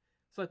game.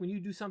 So like when you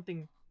do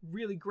something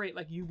really great,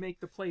 like you make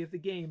the play of the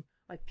game,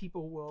 like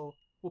people will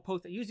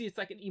post it. Usually it's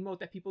like an emote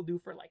that people do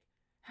for like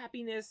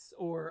happiness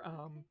or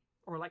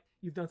like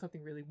you've done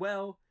something really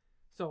well.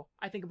 So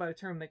I think about a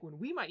term like when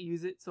we might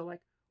use it. So like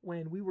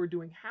when we were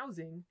doing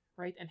housing,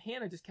 right, and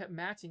Hannah just kept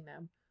matching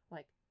them,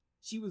 like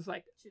she was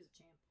like She was a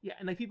champ. Yeah,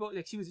 and like people,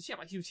 like she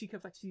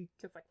kept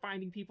like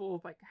finding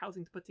people like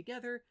housing to put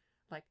together.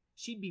 Like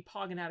she'd be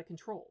pogging out of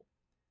control.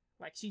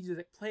 Like she'd just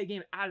like play a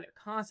game out of there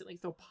constantly.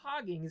 So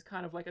pogging is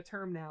kind of like a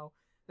term now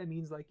that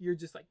means like you're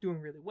just like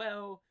doing really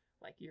well,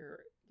 like you're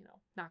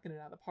knocking it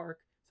out of the park.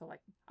 So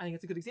like I think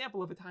it's a good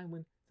example of a time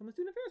when someone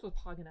student affairs was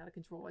pogging out of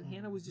control. Like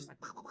Hannah was just like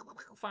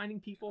finding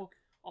people,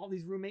 all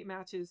these roommate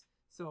matches.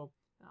 So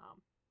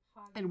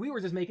and we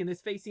were just making this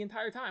face the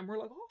entire time. We're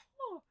like,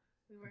 oh.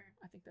 We were.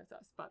 I think that's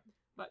us. But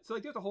so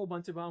like there's a whole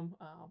bunch of them,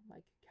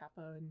 like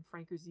Kappa and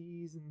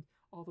Frankerzies and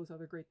all those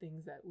other great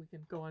things that we can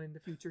go on in the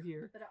future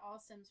here. But it all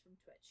stems from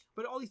Twitch.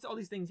 But all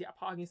these things, yeah,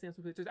 pogging stands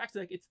for Twitch. There's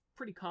actually like it's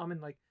pretty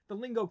common. Like the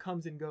lingo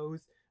comes and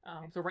goes.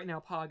 So right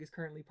now Pog is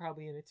currently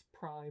probably in its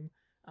prime.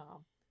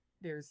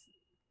 There's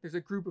a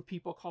group of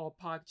people called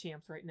Pog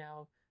Champs right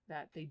now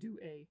that they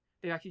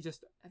actually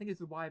just, I think this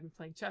is why I've been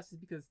playing chess, is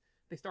because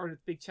they started a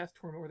big chess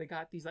tournament where they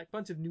got these like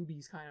bunch of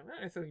newbies, kind of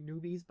not necessarily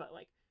newbies, but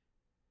like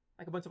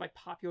a bunch of like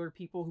popular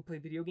people who play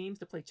video games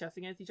to play chess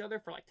against each other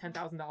for like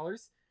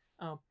 $10,000.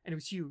 And it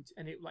was huge,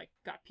 and it like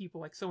got people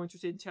like so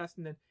interested in chess,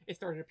 and then it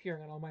started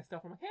appearing on all my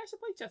stuff. I'm like, hey, I should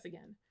play chess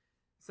again.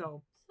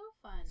 So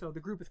fun. So the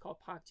group is called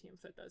Pog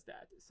Champs that does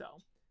that. So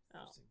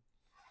Interesting.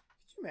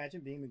 Could you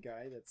imagine being the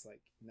guy that's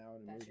like now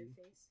in a That's your movie?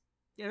 face.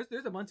 yeah,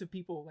 there's a bunch of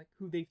people like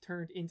who they've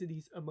turned into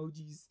these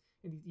emojis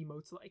and these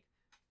emotes like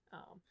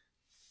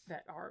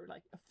that are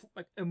like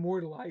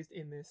immortalized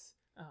in this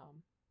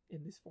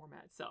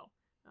format. So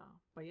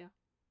but yeah,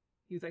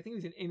 I think he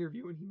was in an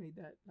interview and he made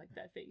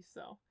that face.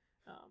 So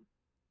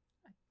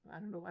I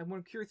don't know.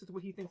 I'm curious as to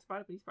what he thinks about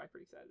it, but he's probably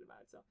pretty excited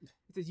about it. So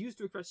it says used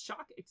to express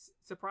shock,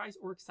 surprise,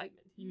 or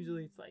excitement.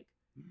 Usually it's like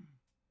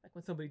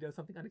when somebody does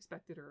something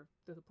unexpected or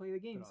doesn't play the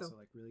game. But also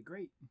like really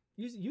great.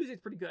 Usually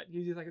it's pretty good.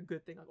 Usually it's like a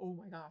good thing. Like, oh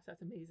my gosh,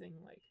 that's amazing.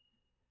 Like,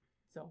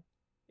 so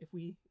if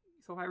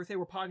I ever say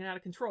we're pogging out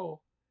of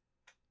control,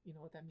 you know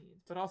what that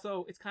means. But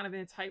also it's kind of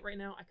in its height right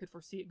now. I could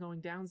foresee it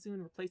going down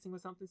soon, replacing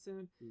with something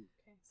soon. Okay.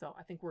 So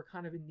I think we're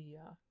kind of in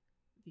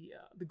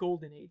the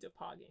golden age of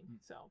pogging.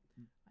 So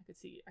I could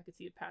see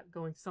it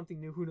going to something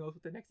new. Who knows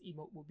what the next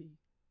emote will be?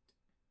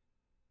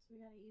 So we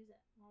gotta use it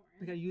while we're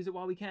in. We gotta use it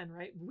while we can,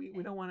 right?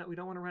 We don't want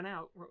to run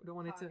out. We don't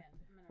want it to. Poggin.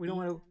 We don't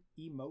want to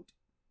Emote.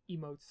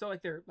 emotes. So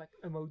like they're like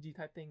emoji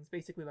type things.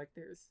 Basically like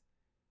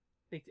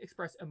they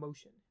express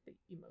emotion. They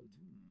emote.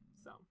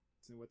 So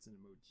So what's an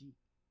emoji?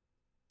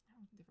 I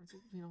don't know the differences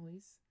between all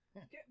these.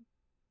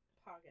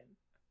 Poggin.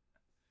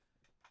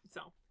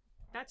 So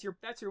that's your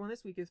one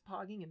this week is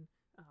pogging, and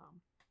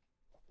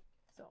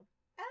so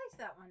I liked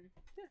that one.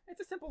 yeah, it's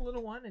a simple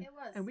little one, and It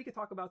was. and we could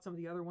talk about some of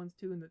the other ones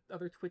too, and the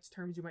other Twitch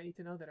terms you might need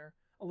to know that are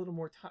a little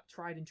more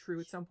tried and true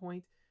at some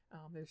point.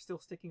 They're still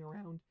sticking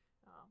around,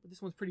 but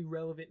this one's pretty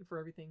relevant for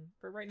everything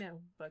for right now.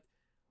 But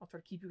I'll try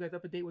to keep you guys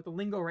up to date with the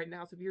lingo right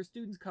now. So if your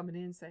students coming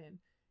in saying,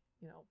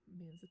 man,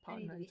 this is I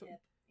need to be pogging, hip.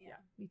 yeah,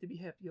 need to be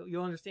hip.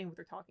 You'll understand what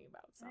they're talking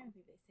about. So I don't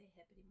think they say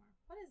hip anymore.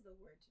 What is the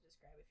word to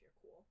describe if you're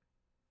cool?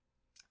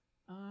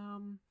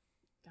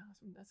 gosh,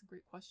 that's a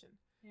great question.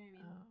 You know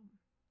what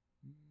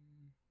I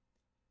mean?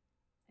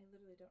 I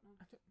literally don't know.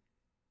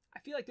 I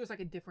feel like there's like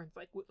a difference,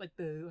 like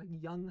the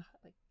young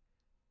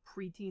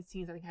preteens,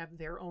 teens. I think have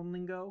their own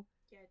lingo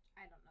Yeah,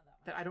 I don't know that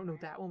one. that I don't know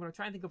either. that one, but I'm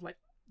trying to think of like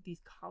these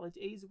college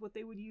age what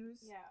they would use.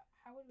 Yeah,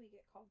 how would we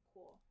get called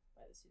cool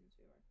by the students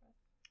we work with?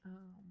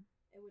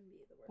 It wouldn't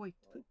be the word Boy,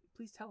 cool.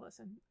 please tell us,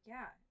 and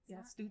Yeah. it's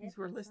not students hip,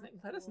 who are it's not listening,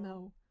 let us cool.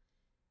 know.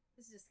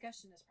 This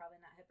discussion is probably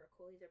not hip or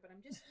cool either, but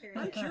I'm just curious.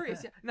 I'm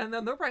curious. Yeah. Now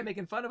they're probably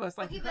making fun of us,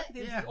 like Okay, but-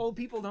 these Yeah. old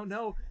people don't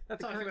know that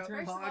the Talking current about-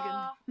 term First of pogging.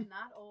 all,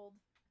 not old.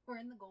 We're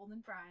in the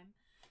golden prime.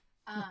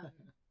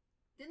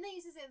 Didn't they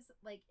used to say this,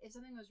 like if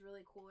something was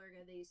really cool or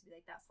good, they used to be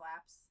like that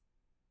slaps.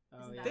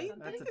 Oh Isn't yeah, that They,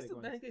 something? I that's think a they big still,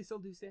 one. I think they still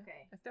do say.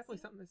 Okay, That's definitely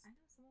See, something that's. I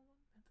know some of them.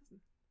 That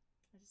doesn't.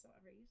 I just don't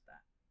ever use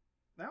that.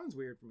 That one's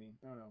weird for me.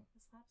 I don't know.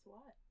 The slaps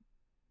what?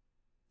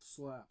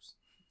 Slaps.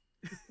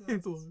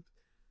 It's a lot.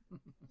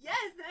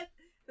 Yes,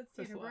 that's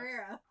The Tina slaps.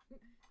 Barrera.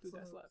 Dude,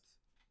 that slaps.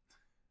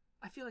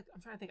 I feel like I'm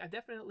trying to think. I've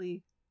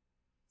definitely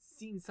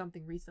seen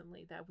something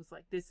recently that was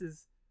like this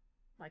is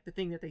like the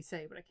thing that they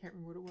say, but I can't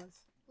remember what it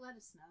was. Let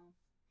us know.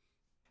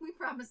 We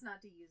promise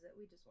not to use it.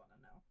 We just want to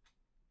know.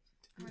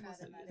 We're not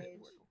in that age.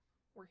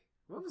 We're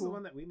What was cool. the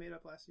one that we made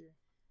up last year?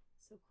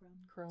 So crumb.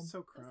 Crumb. So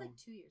That was crumb. like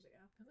 2 years ago.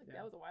 Yeah.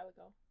 That was a while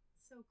ago.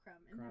 So crumb.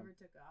 It Crumb. never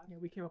took off. Yeah,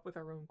 we came up with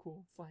our own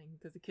cool slang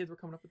because the kids were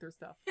coming up with their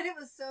stuff. And it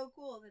was so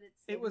cool that it's.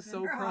 It was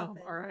so crumb.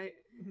 All right.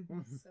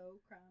 So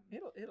crumb.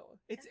 It'll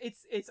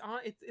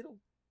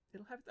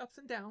have its ups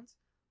and downs.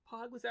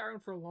 Pog was around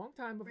for a long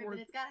time Right, before. but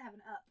it's got to have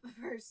an up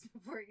first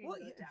before it can Well,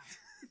 go yeah. down.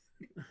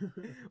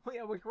 Well,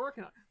 yeah, we're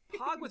working on it.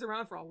 Pog was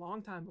around for a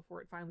long time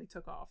before it finally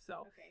took off.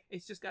 So Okay.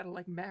 it's just got to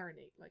like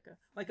marinate,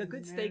 like a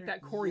good steak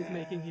that Corey's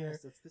making here.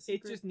 Yes, that's the It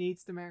secret. just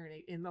needs to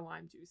marinate in the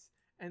lime juice,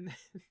 and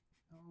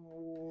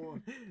Oh.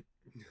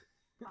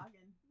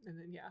 Poggin.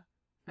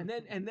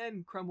 then and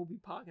then Crumb will be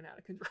pogging out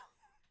of control.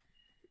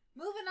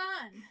 Moving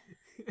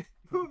on.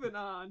 Moving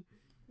on.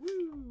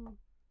 Woo.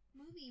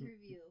 Movie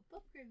review.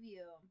 Book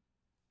review.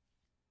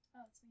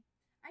 Oh, it's me.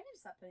 I need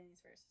to stop putting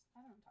these first. I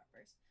don't want to talk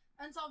first.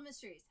 Unsolved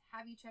Mysteries.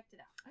 Have you checked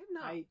it out? I have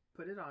not. I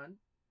put it on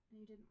No,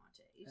 you didn't watch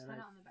it. You just and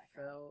had I it on the background.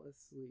 fell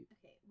asleep.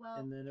 Okay. Well.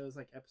 And then it was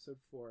like episode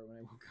 4 when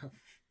I woke up.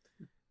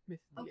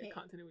 Missed the Okay.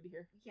 continuity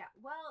here. Yeah.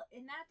 Well,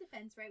 in that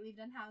defense, right? We've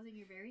done housing.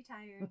 You're very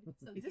tired.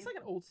 So Is this like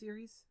an old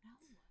series? No.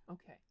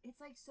 Okay.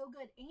 It's like so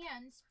good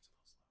and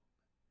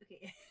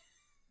okay.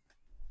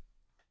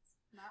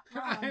 Not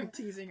I'm long.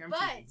 teasing. I'm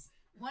But teasing.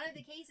 one of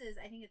the cases,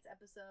 I think it's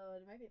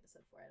it might be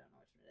episode 4. I don't know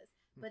which one it is.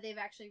 But they've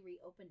actually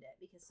reopened it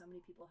because so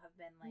many people have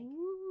been like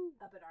Ooh.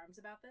 up in arms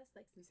about this,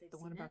 like since they've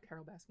The seen one about it.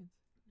 Carol Baskins.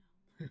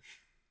 No.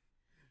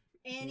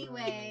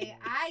 Anyway,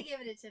 I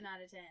give it a 10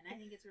 out of 10. I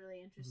think it's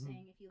really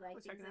interesting if you like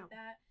I'll check things it like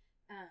that.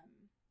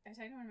 I was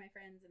talking to one of my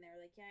friends, and they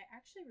were like, "Yeah, I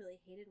actually really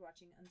hated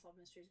watching Unsolved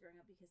Mysteries growing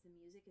up because the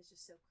music is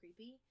just so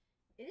creepy."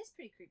 It is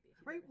pretty creepy. If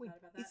you've Right? ever Wait.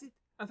 thought about that. Is it?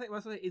 I think.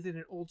 Is it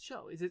an old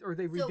show? Is it? Or are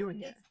they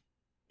redoing it?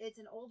 It's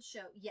an old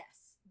show,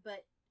 yes,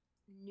 but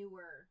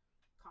newer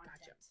content.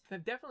 Gotcha.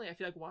 I've definitely. I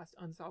feel like watched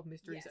Unsolved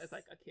Mysteries Yes. as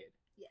like a kid.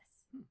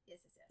 Yes. Hmm. Yes.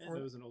 And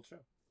it was an old show.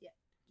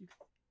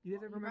 Do you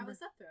guys ever You brought remember?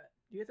 us up through it.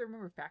 Do you guys ever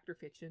remember Fact or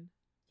Fiction?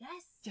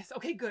 Yes. Yes.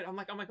 Okay. Good. I'm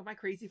like, am I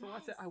crazy for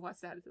watching Yes. that? I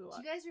watched that a Do lot.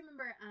 you guys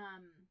remember?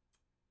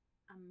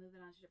 I'm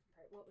moving on to a different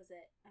part. What was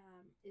it?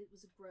 It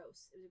was a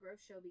gross. It was a gross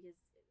show because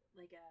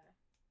like a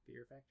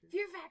Fear Factor.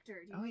 Fear Factor.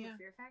 Do you Oh, remember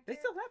yeah. Fear Factor? It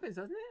still happens,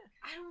 doesn't it?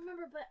 I don't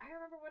remember, but I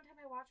remember one time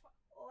I watched.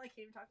 Oh, I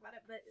can't even talk about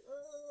it, but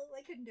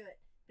I couldn't do it.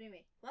 But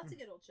anyway, lots of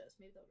good old shows.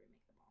 Maybe they'll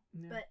remake them all.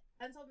 Yeah. But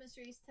Unsolved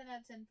Mysteries, 10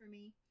 out of 10 for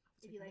me.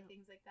 If Check you it like out.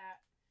 things like that,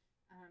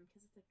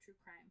 because it's like true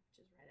crime,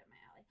 which is right up my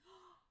alley.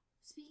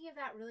 Speaking of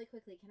that, really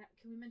quickly,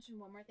 can we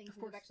mention one more thing? Of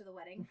Can we go course. back to the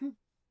wedding?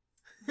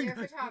 Their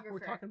photographer.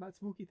 We're talking about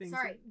spooky things.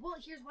 Sorry. Well,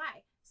 here's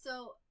why.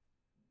 So,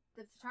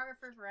 the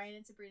photographer for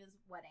Ryan and Sabrina's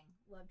wedding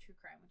loved true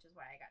crime, which is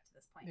why I got to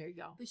this point. There you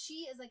go. But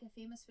she is like a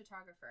famous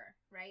photographer,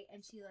 right?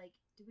 And she like,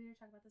 did we ever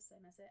talk about this? Did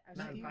I miss it? I was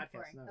Not talking on the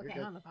before. podcast, no, you're Okay.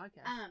 good. On the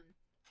podcast.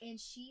 And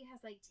she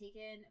has like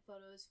taken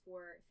photos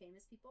for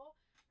famous people.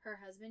 Her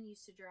husband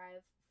used to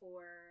drive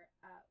for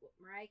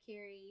Mariah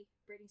Carey,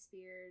 Britney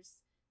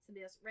Spears,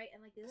 somebody else, right? And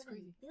like That's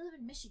crazy. they live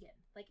in Michigan.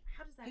 Like,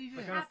 how does that How do you do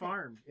Like that? on a happen?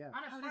 farm. Yeah.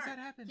 On a How farm. does that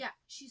happen? Yeah,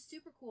 she's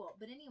super cool.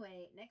 But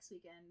anyway,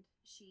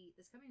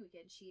 this coming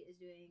weekend, she is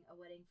doing a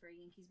wedding for a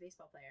Yankees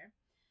baseball player.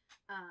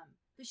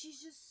 But she's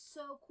just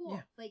so cool.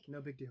 Yeah. Like,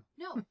 No big deal.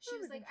 no, she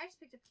was like, I just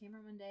picked up a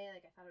camera one day.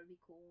 Like, I thought it would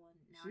be cool, and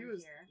now She I'm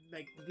was here.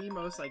 like the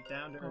most like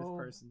down to earth Oh.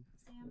 person.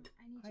 Sam,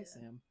 I need Hi you.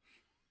 Sam.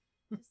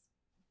 Just,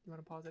 You want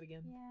to pause it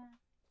again? yeah.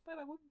 Bye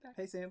bye. We'll be back.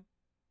 Hey Sam.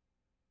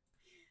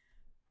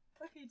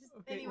 Okay, just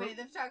Okay, anyway, well-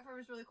 the photographer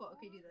was really cool.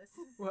 Okay, do this.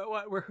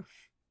 What? We're.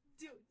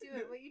 do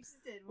it. What you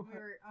just did when we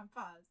were on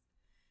pause.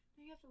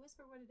 Now you have to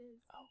whisper what it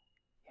is. Oh,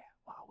 yeah.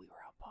 While we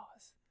were on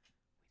pause,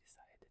 we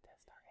decided to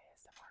test our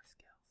ASMR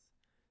skills.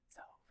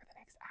 So for the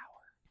next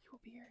hour, you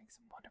will be hearing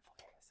some wonderful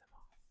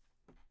ASMR.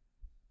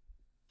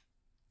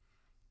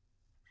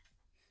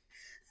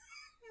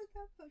 Look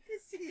how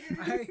focused he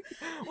I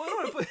Well, I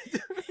want to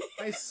put.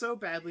 I so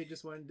badly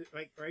just wanted to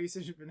like right as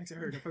soon as I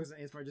heard a focus on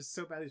ASMR, just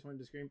so badly just wanted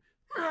to scream.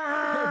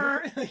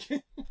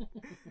 Like,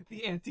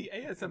 The anti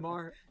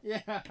ASMR.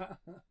 yeah.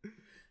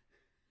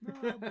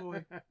 Oh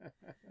boy.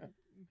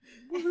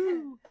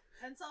 Woohoo!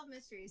 Unsolved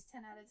Mysteries,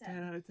 10 out of 10.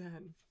 10 out of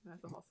 10.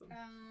 That's awesome.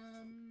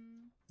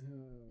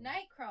 Oh.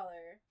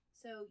 Nightcrawler.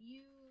 So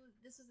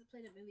this was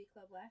played at Movie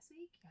Club last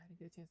week. I didn't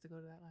get a chance to go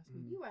to that last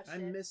week. You watched I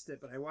it. missed it,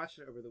 but I watched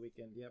it over the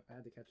weekend. Yep, I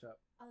had to catch up.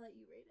 I'll let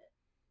you rate it.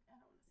 I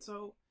don't want to.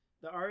 So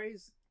the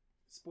RAs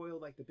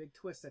spoiled like the big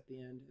twist at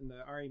the end in the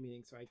RA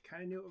meeting, so I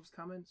kind of knew it was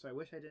coming. So I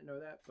wish I didn't know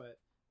that, but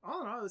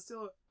all in all, it was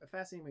still a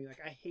fascinating movie.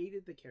 Like I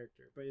hated the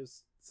character, but it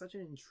was such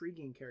an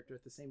intriguing character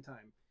at the same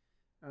time.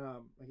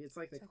 Like it's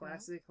like the Check it out.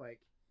 classic like.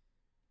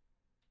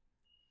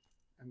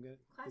 I'm gonna.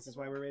 This Classic is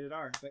why we're rated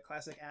R. But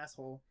classic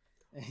asshole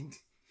and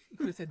You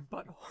could have said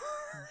butthole.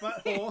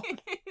 butthole.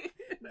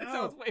 That No.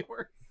 sounds way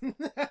worse.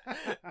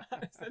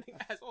 I think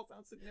asshole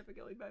sounds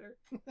significantly better.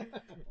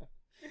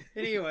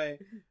 Anyway,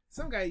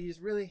 some guy you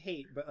just really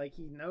hate, but like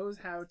he knows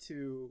how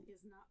to.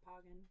 He's not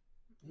Poggin.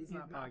 He's He's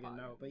not not Poggin,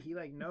 no, Poggin. but he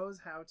like knows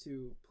how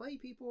to play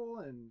people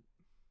and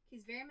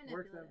He's very work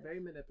manipulative. them. Very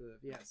manipulative,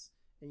 yes.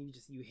 And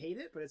you hate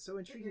it, but it's so But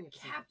intriguing. you're at the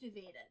same time.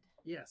 captivated.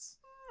 Yes,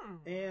 Hmm.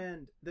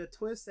 and the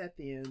twist at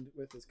the end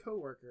with his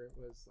coworker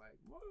was like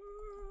what?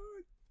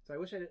 So I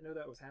wish I didn't know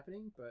that was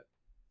happening, but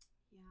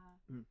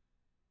Yeah.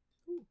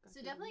 Ooh, got So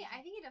the- definitely, I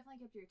think it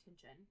definitely kept your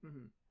attention.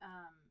 mhm.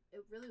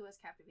 It really was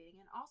captivating,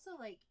 and also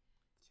like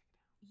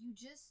you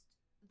just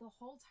the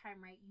whole time,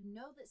 right? You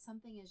know that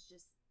something is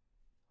just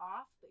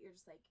off, but you're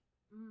just like,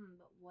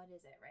 but what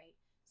is it, right?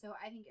 So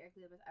I think Eric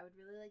Elizabeth, I would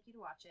really like you to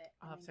watch it.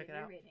 I'll have and to check give it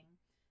your out. rating.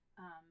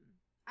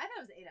 I thought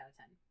it was an 8 out of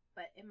 10,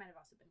 but it might have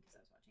also been because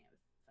I was watching it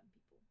with fun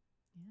people.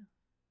 Yeah.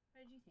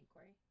 What did you think,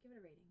 Corey? Give it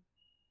a rating.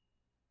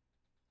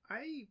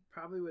 I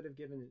probably would have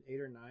given it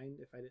 8 or 9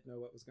 if I didn't know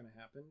what was going to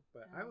happen,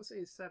 but I Yeah. will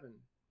say 7.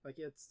 Like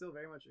it's still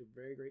very much a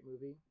very great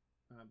movie,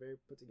 very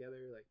put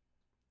together. Like,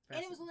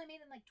 And it was only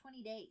made in like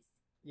 20 days.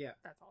 yeah.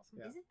 That's awesome.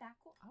 Yeah. Isn't that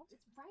cool?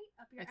 It's right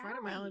up your It's alley. right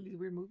up my alley. These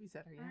weird movie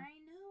center. Yeah. I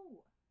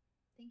know.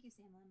 Thank you,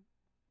 Samlin.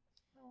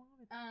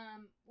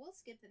 We'll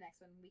skip the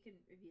next one. We can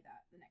review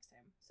that the next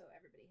time, so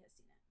everybody has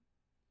seen it.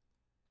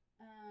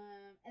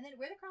 And then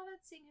Where the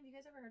Crawdads Sing. Have you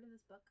guys ever heard of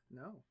this book?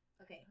 No.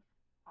 Okay.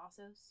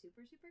 Also,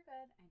 super, super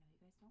good. I know you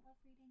guys don't love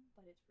reading,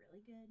 but it's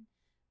really good.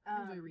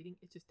 I enjoy reading.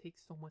 It just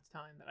takes so much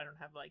time that I don't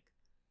have like.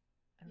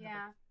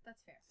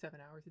 That's fair. 7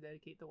 hours to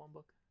dedicate to one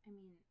book. I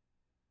mean,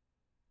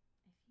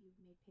 if you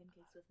made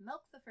pancakes with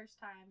milk the first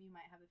time, you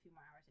might have a few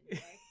more hours in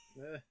your day.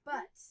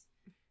 But,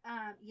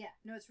 yeah,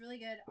 no, it's really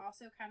good.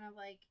 Also, kind of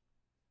like,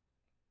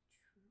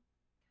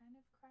 kind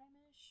of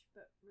crime-ish,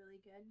 but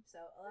really good. So,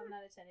 11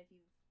 out of 10.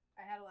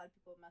 I had a lot of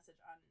people message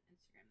on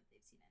Instagram that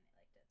they've seen it and they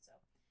liked it. So,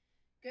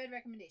 good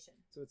recommendation.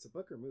 So it's a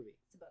book or movie?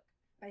 It's a book,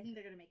 but I think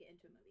they're gonna make it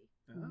into a movie.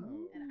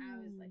 Oh. And I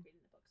was like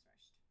reading the books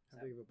first. How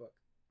big of a book?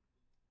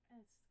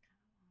 It's kind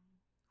of long.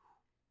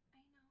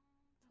 I know,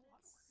 but lot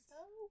of it's words.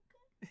 so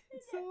good.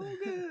 It's so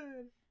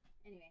good.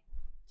 Anyway,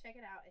 check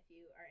it out if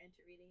you are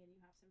into reading and you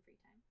have some free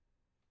time.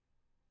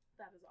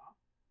 That is all.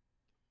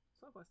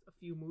 So I've watched a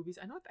few movies.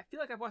 I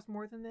feel like I've watched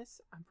more than this.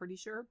 I'm pretty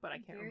sure, but I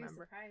I'm can't very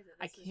remember. surprised that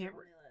I this was can't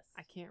your re- only list.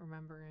 I can't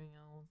remember.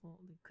 Well,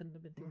 they couldn't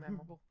have been too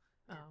memorable.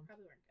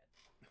 Probably weren't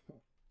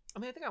good. I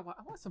mean, I think I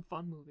watched some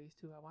fun movies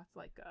too. I watched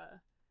like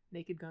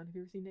Naked Gun. Have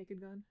you ever seen Naked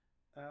Gun?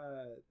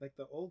 Like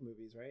the old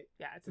movies, right?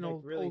 Yeah, it's an Like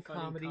old really old funny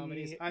comedy.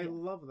 comedies. I Yeah.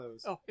 love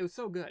those. Oh, it was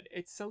so good.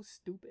 It's so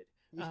stupid.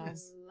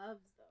 Yes.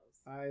 Loves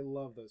those. I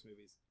love those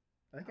movies.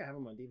 I think I have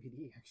them on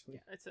DVD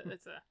actually. Yeah,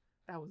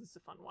 that was just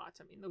a fun watch.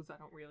 I mean, those I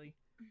don't really.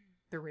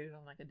 They're rated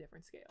on like a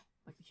different scale,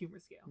 like the humor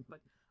scale. But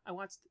I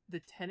watched The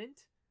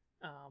Tenant.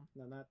 No,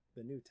 not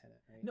the new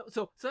Tenet, right? No,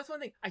 so that's one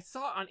thing. I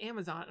saw it on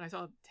Amazon and I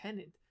saw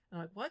Tenant. And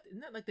I'm like, what?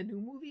 Isn't that like the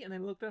new movie? And I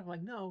looked it up. I'm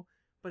like, no,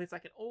 but it's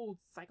like an old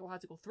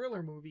psychological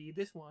thriller movie.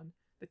 This one,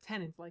 The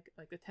Tenant's like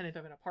the tenant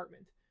of an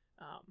apartment.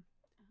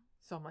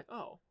 So I'm like,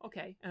 oh,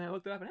 okay. And I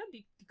looked it up and it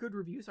had a good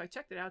review, so I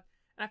checked it out.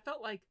 And I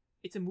felt like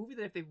it's a movie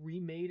that if they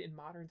remade in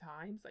modern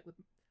times,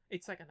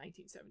 it's like a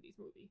 1970s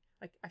movie.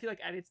 Like I feel like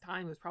at its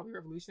time it was probably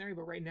revolutionary,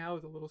 but right now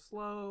it's a little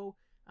slow.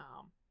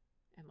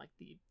 And like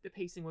the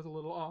pacing was a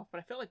little off. But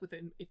I felt like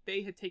if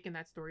they had taken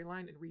that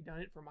storyline and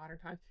redone it for modern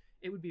times,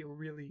 it would be a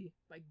really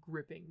like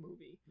gripping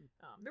movie.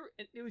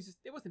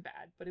 It wasn't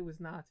bad, but it was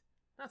not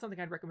something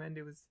I'd recommend.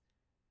 It was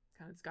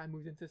kind of this guy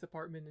moves into this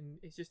apartment and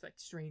it's just like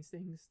strange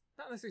things,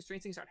 not necessarily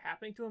strange things start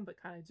happening to him, but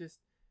kind of just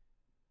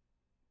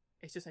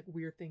it's just like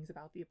weird things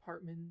about the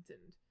apartment, and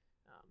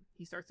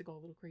he starts to go a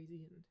little crazy,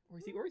 or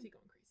is he going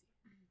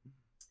crazy?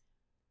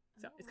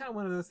 So it's kind of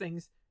one of those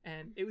things,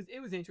 and it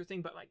was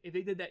interesting, but like if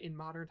they did that in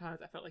modern times,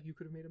 I felt like you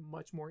could have made a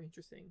much more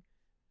interesting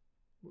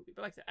movie.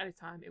 But like I said, at its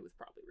time, it was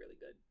probably really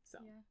good. So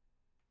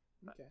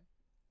Yeah. Okay.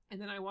 and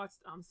then I watched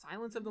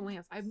Silence of the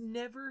Lambs. I've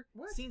never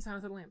seen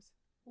Silence of the Lambs.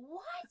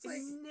 What?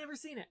 I've never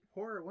seen it.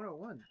 Horror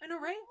 101. I know,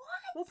 right?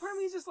 What? Well, part of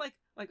me is just like,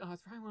 oh,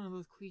 it's probably one of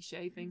those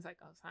cliche things like,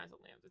 oh, Silence of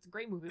the Lambs. It's a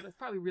great movie, but it's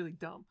probably really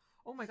dumb.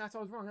 Oh my gosh, I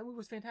was wrong. That movie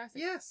was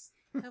fantastic. Yes.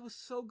 That was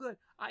so good.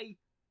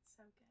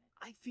 So good.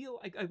 I feel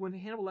like when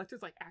Hannibal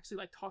Lecter's like actually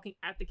like talking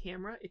at the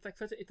camera, it's like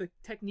it's a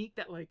technique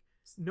that like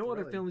no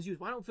other films use.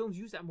 Why don't films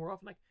use that more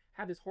often? Like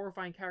have this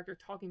horrifying character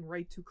talking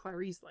right to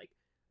Clarice, like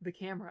the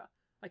camera.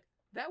 Like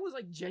that was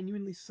like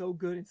genuinely so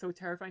good and so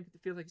terrifying because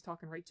it feels like he's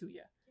talking right to you.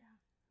 Yeah.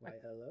 Why,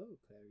 hello,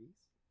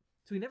 Clarice.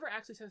 So he never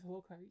actually says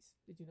hello, Clarice.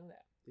 Did you know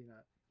that? Do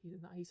not. He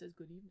does not. He says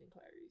good evening,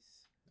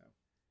 Clarice. No.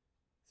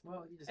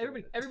 Well, you just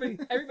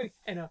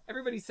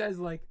everybody says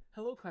like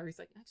hello, Clarice.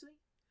 Like actually,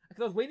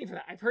 because I was waiting for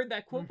that. I've heard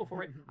that quote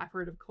before. Right? I've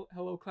heard of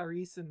hello,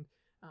 Clarice, and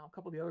a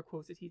couple of the other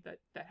quotes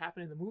that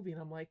happened in the movie, and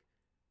I'm like,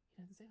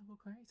 he doesn't say hello,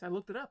 Clarice. I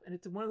looked it up, and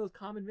it's one of those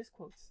common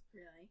misquotes.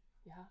 Really?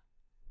 Yeah.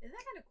 Isn't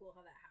that kind of cool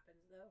how that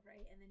happens though,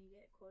 right? And then you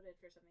get quoted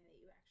for something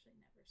that you actually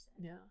never said.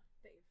 Yeah.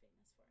 But you're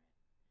famous for it.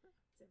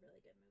 It's a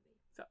really good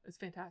movie. So it's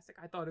fantastic.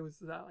 I thought it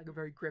was like a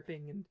very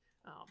gripping and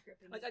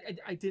Gripping like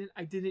is great.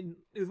 I didn't.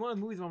 It was one of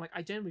the movies where I'm like,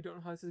 I genuinely don't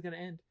know how this is gonna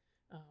end.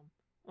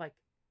 Like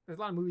there's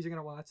a lot of movies you're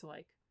gonna watch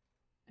like,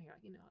 and you're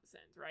like, you know how this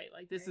ends, right?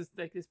 Like this is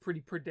like this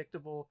pretty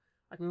predictable.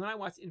 Like when I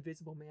watched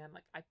Invisible Man,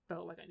 like I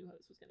felt like I knew how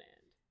this was gonna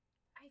end.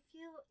 I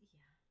feel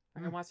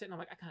Like I watched it and I'm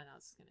like, I kind of know how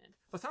this is gonna end.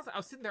 But it sounds like I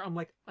was sitting there, I'm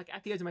like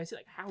at the edge of my seat,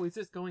 like how is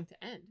this going to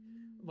end?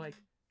 Like,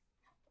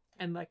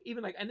 and like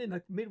even like and then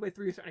like midway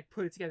through you're starting to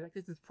put it together, like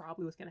this is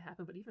probably what's gonna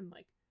happen. But even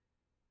like,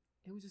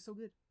 it was just so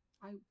good.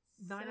 9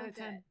 out of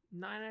 10.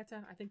 9 out of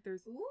 10. I think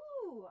there's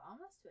Ooh,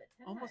 almost to a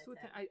 10. almost to a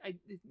 10.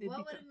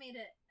 What would have made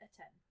it a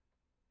 10?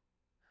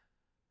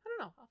 I don't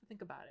know. I'll have to think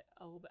about it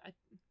a little bit.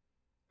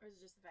 Or is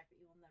it just the fact that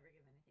you will never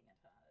give anything a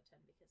 10 out of 10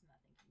 because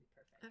nothing can be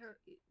perfect?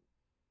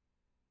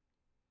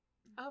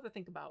 I'll have to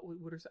think about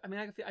what are. I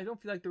mean, I don't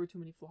feel like there were too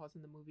many flaws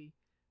in the movie,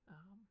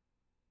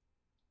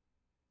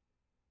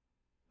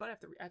 but I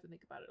have to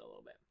think about it a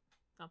little bit.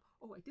 I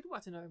did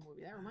watch another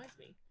movie. That reminds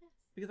me, Yes.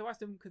 because I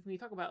watched them. Because when you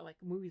talk about like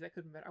movies I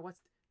couldn't better, I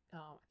watched.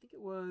 I think it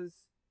was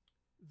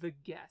The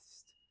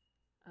Guest.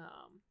 I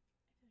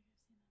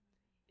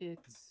feel like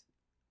I've seen that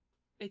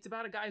movie. It's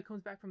about a guy who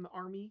comes back from the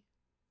army,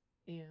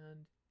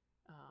 and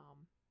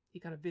he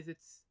kind of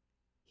visits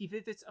he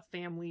visits a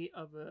family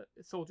of a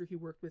soldier he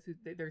worked with.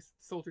 Their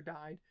soldier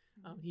died.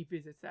 He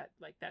visits that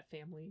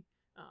family,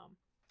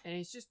 and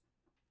it's just,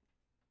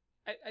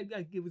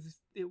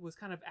 it was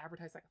kind of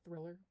advertised like a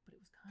thriller, but it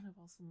was kind of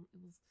also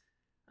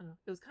I don't know,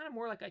 it was kind of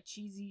more like a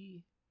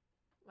cheesy,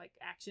 like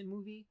action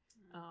movie,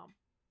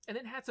 and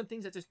then it had some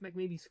things that just made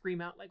me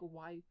scream out like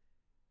why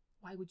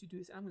would you do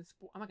this? And I'm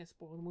not gonna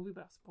spoil the movie,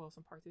 but I'll spoil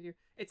some parts of it here.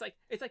 It's like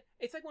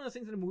one of those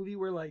things in a movie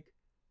where like,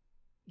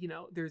 you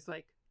know, there's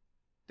like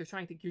you're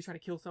trying to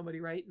kill somebody,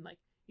 right? And like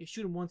you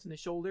shoot him once in the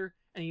shoulder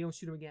and you don't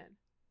shoot him again.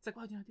 It's like,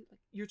 why would you not do, like,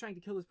 you're trying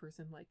to kill this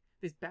person, like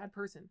this bad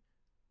person.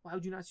 Why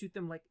would you not shoot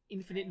them like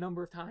infinite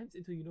number of times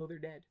until you know they're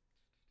dead?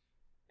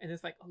 And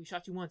it's like, oh, he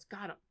shot you once,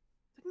 got him.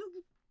 It's like,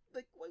 no,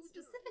 like why would you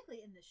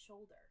specifically in the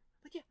shoulder?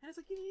 Like, yeah, and it's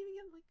like, you didn't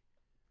even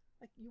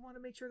like you want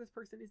to make sure this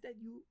person is dead.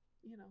 You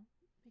know,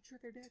 make sure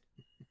they're dead.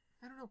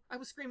 I don't know. I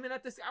was screaming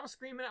at this.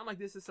 I'm like,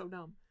 this is so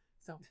dumb.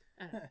 So,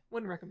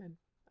 wouldn't recommend.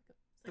 Like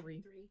a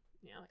 3.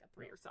 Yeah, like a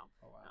 3 or so.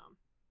 Oh wow.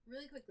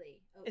 Really quickly.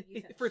 Oh,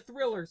 for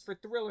thriller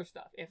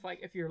stuff.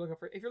 If you're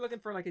looking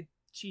for like a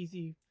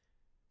cheesy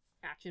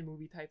action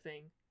movie type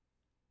thing,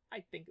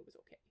 I think it was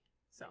okay.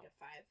 So like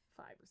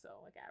a 5 or so,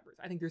 like average.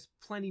 I think there's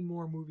plenty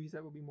more movies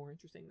that would be more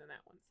interesting than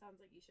that one.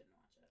 Sounds like you shouldn't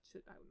watch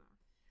it. I would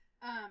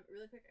not.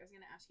 Really quick, I was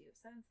gonna ask you,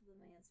 Silence of the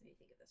Lambs made me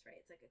think of this, right?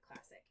 It's like a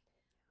classic.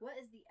 What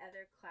is the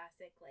other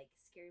classic, like,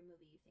 scary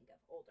movie you think of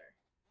older?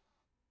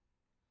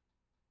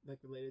 Like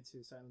related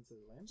to Silence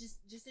of the Lambs?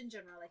 Just in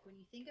general, like when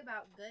you think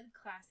about good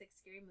classic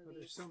scary Oh,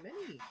 movies. there's so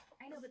many.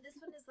 I know, but this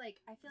one is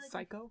like, I feel like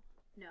Psycho?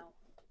 No.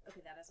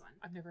 Okay, that is one.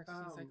 I've never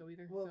actually seen Psycho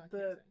either. Well, so I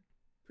the can't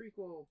say.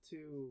 prequel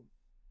to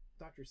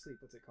Doctor Sleep,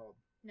 what's it called?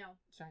 No.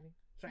 Shining.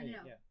 Shining,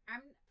 No. yeah.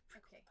 I'm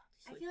okay.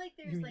 I feel like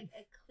there's like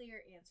a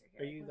clear answer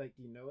here. Are you like,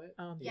 do you know it?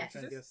 The Yes.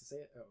 Trying to Exorcist? get us to say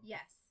it? Oh.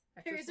 Yes.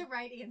 There is a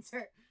right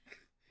answer.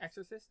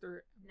 Exorcist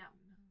or No.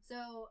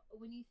 So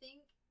when you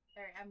think,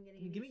 all right, I'm gonna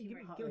Give give me- you give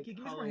a me- few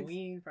give me right- some hints.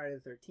 Halloween, Friday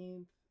the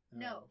 13th.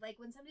 No, like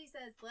when somebody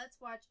says, "Let's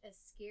watch a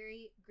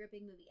scary,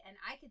 gripping movie," and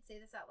I could say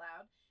this out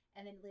loud,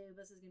 and then Lady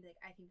Bus is gonna be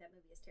like, "I think that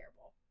movie is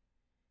terrible."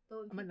 But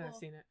when I might not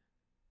have people, seen it.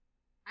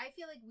 I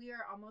feel like we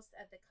are almost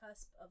at the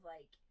cusp of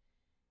like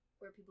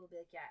where people will be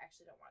like, "Yeah, I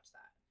actually don't watch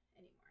that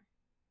anymore."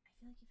 I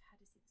feel like you've had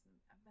to see this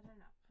movie, but I don't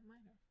know. I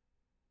might have.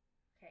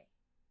 Okay,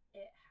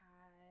 it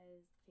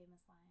has the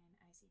famous line,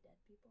 "I see dead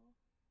people."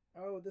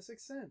 Oh, The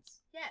Sixth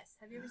Sense. Yes,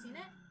 have you ever seen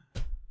it?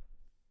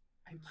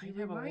 I But might you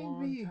have a remind long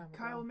me. time ago.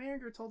 Kyle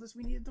Manager told us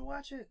we needed to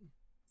watch it.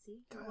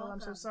 See, You're Kyle, I'm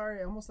so welcome. sorry.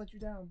 I almost let you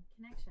down.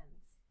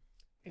 Connections.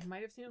 I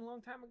might have seen it a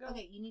long time ago.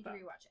 Okay, you need to but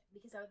rewatch it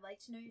because I would like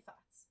to know your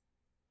thoughts.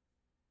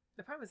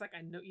 The problem is, like,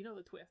 I know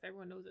the twist.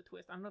 Everyone knows the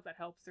twist. I don't know if that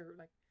helps or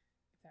like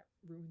if that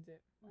ruins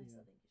it. Well, I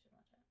still Yeah. think you should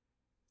watch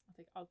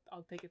it.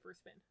 I'll take it for a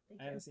spin.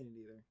 Thank I you. haven't seen it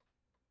either.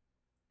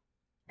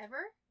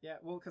 Ever? Yeah,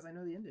 well, because I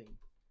know the ending.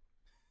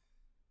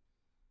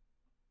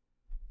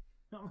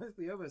 Not with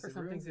Leobus. For It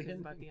some ruins things, the it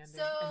is about ending. the ending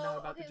So, and not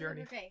about okay, the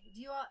journey. okay. Do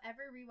you all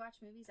ever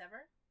rewatch movies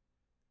ever?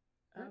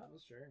 Yeah, Uh,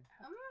 well, sure.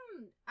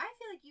 I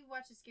feel like you've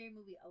watched a scary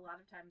movie a lot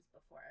of times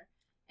before,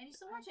 and you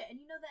still watch it, and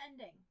you know the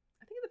ending.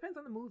 I think it depends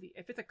on the movie.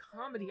 If it's a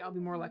comedy, I'll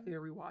be more likely to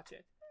rewatch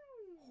it.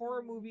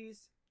 Horror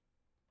movies,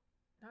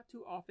 not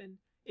too often.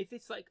 If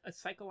it's like a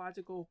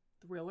psychological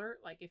thriller,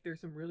 like if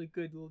there's some really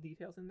good little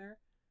details in there,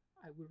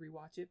 I would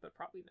rewatch it, but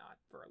probably not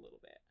for a little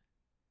bit.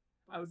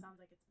 Well, I would- it sounds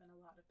like it's been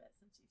a lot of bit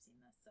since you've seen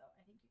this, so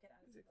I think you could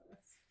add it to the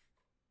list.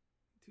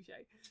 Touche.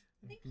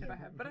 Thank If you. I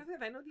have, but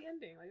I know the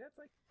ending. Like that's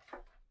like.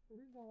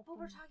 But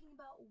we're talking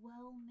about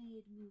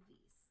well-made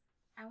movies.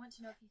 I want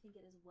to know if you think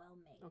it is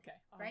well-made. Okay.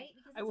 Right?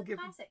 Because I will it's a give-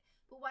 classic.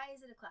 But why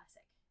is it a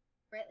classic?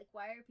 Right? Like,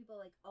 why are people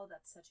like, oh,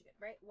 that's such a good,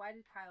 right? Why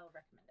did Kyle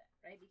recommend it?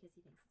 Right? Because he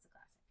thinks it's a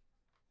classic.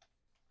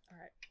 All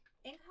right.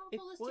 And Kyle If-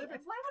 told us well, too. if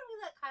And it's- why would we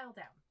let Kyle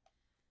down?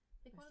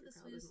 Like, That's one of the true,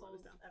 Kyle sweetest doesn't let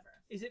us souls down. ever.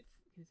 Is it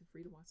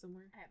free to watch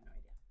somewhere? I have no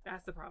idea.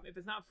 That's the problem. If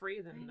it's not free,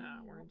 then I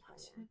know, we're in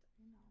watch trouble. it.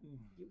 I know.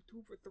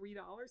 YouTube for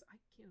 $3? I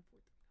can't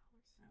afford $3.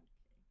 Okay.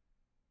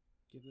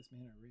 Give this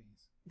man a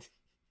raise.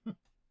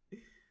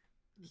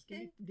 Just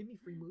give me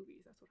free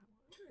movies. That's what I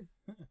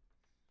want.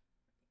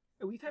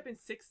 And we type in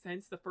Sixth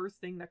Sense. The first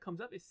thing that comes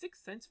up is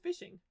Sixth Sense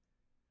Fishing.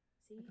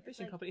 See, It's a it's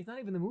fishing like, company. It's not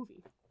even the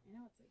movie. I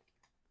know it's like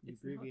You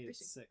It's not abbreviated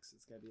fishing. 6.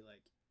 It's got to be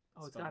like.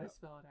 Oh, it's spelled got to out.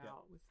 spell it Yeah.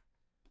 out with.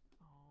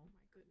 Oh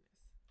my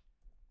goodness.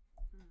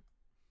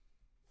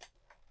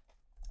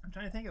 I'm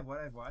trying to think of what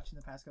I've watched in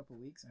the past couple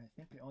of weeks, and I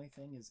think the only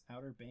thing is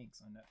Outer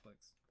Banks on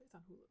Netflix. It's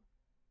on Hulu.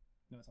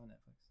 No, it's on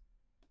Netflix.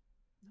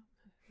 No,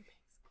 thanks.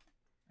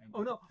 I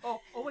Oh no! Oh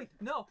wait!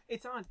 No,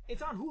 it's on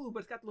Hulu, but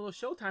it's got the little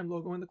Showtime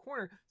logo in the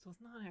corner, so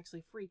it's not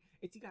actually free.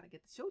 It's you got to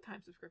get the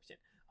Showtime subscription.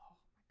 Oh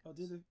my I'll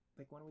goodness. do the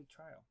like 1 week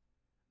trial.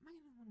 Am I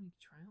gonna want to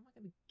try? I'm not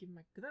gonna give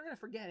my because I'm gonna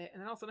forget it, and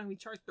then all of a sudden we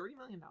charge $30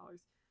 million.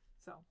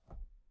 So.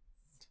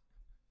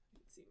 You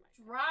can see my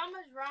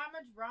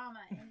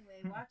drama.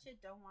 Anyway, watch it,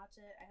 don't watch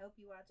it. I hope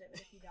you watch it,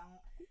 but if you don't,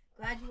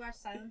 glad you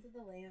watched Silence of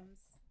the Lambs.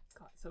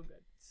 God, so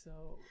good.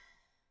 So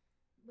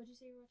What'd you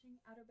say you're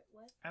watching?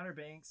 What? Outer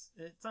Banks.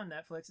 It's on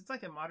Netflix. It's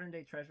like a modern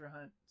day treasure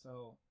hunt.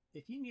 So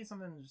if you need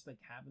something to just like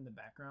have in the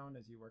background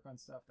as you work on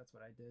stuff, that's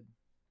what I did.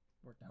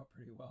 Worked out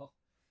pretty well.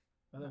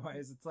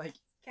 Otherwise, it's like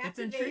it's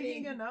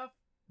intriguing enough,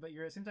 but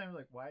you're at the same time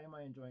like, why am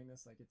I enjoying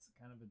this? Like it's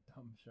kind of a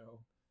dumb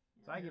show.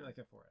 So I give it like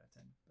a 4 out of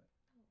 10.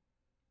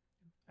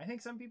 But I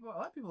think a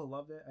lot of people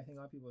loved it. I think a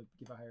lot of people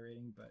give a high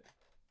rating, but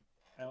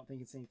I don't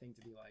think it's anything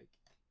to be like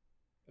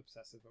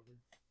obsessive over.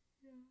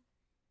 Yeah.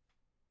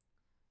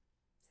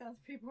 Sounds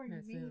pretty boring to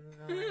That's me.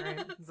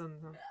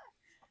 right.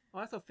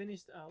 I also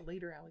finished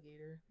Later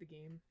Alligator, the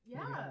game.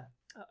 Yeah.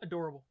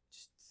 Adorable.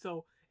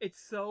 So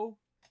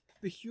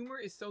the humor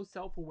is so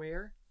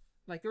self-aware.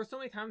 Like there were so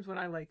many times when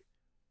I like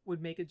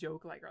would make a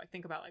joke, like or like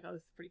think about like, oh,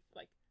 this is pretty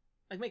like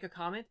make a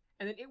comment,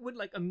 and then it would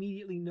like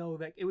immediately know,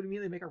 like it would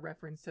immediately make a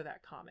reference to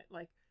that comment.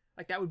 Like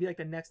that would be like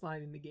the next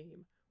line in the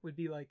game would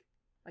be like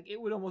it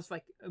would almost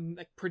like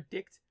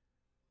predict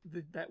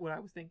that what I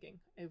was thinking.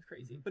 It was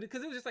crazy, but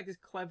because it was just like this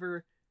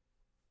clever,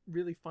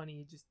 really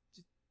funny, just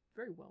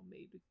very well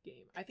made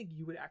game. I think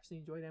you would actually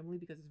enjoy it, Emily,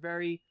 because it's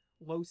very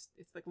low.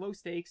 It's like low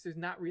stakes. There's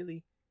not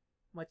really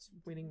much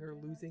winning or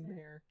losing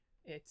there.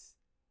 It's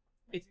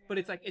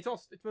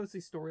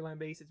mostly storyline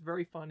based. It's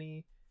very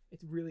funny.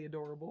 It's really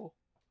adorable.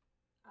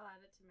 I'll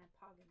add it to my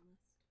Poggin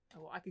list.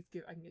 Oh, well, I can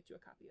get you a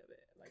copy of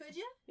it. Like, could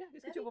you? Yeah,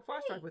 just That'd get you a be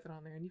flash drive great. with it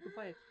on there, and you can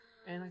play it.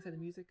 And like I said,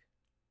 the music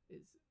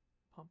is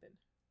pumping.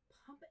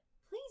 Pump it.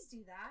 Please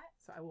do that.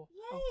 So I will.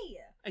 Yay!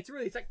 It's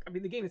like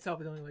the game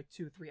itself is only like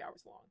 2-3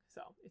 hours long,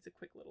 so it's a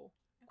quick little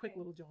Okay.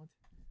 jaunt.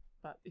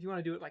 But if you want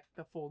to do it like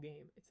the full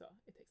game, it takes a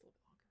little bit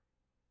longer.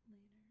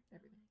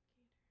 Everything.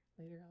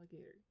 Later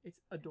Alligator.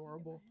 It's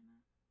adorable.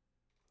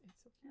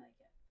 It's so I cute. like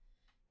it.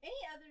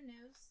 Any other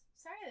news?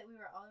 Sorry that we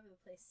were all over the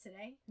place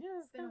today. Yeah,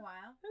 It's been a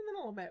while. And then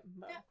a little bit.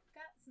 But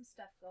Got some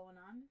stuff going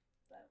on,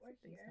 but we're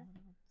things here. going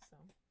on, so.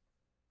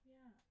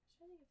 Yeah. I'm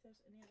trying to think if there's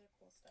any other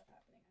cool stuff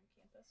happening on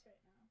campus right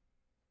now.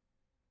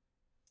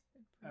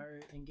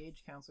 Our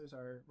engaged counselors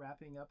are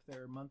wrapping up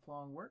their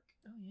month-long work.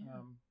 Oh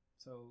yeah.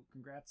 So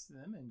congrats to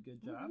them and good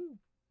job. Woohoo.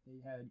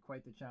 They had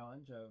quite the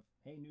challenge of,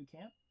 hey, new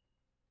camp,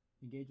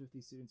 engage with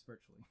these students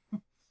virtually.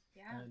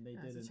 Yeah. And they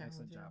That's did a an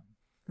excellent challenge, job.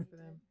 They for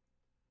them.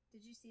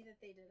 Did you see that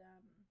they did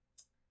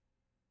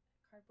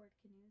cardboard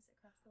canoes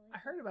across the lake? I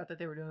heard about that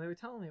they were doing. They were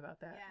telling me about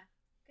that. Yeah.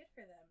 Good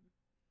for them.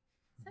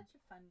 Such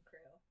a fun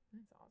crew.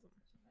 That's awesome.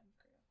 Such a fun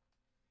crew.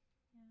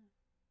 Yeah.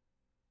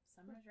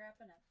 Summer's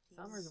wrapping up. team.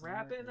 Summer's Summer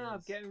wrapping up,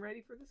 is. getting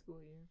ready for the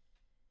school year.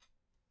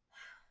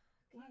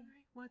 Okay. All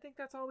right. Well, I think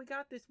that's all we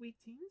got this week,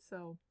 team.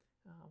 So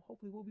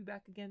hopefully we'll be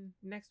back again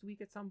next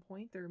week at some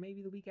point, or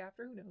maybe the week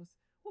after. Who knows?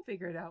 We'll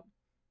figure it out.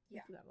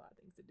 Yeah. We've got a lot of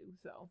things to do,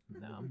 so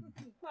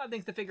a lot of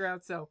things to figure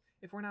out. So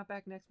if we're not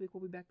back next week,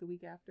 we'll be back the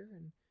week after,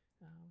 and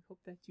hope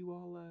that you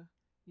all, are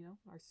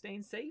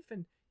staying safe,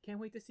 and can't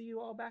wait to see you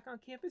all back on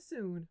campus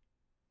soon.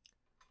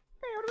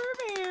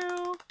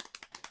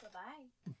 Bye-bye.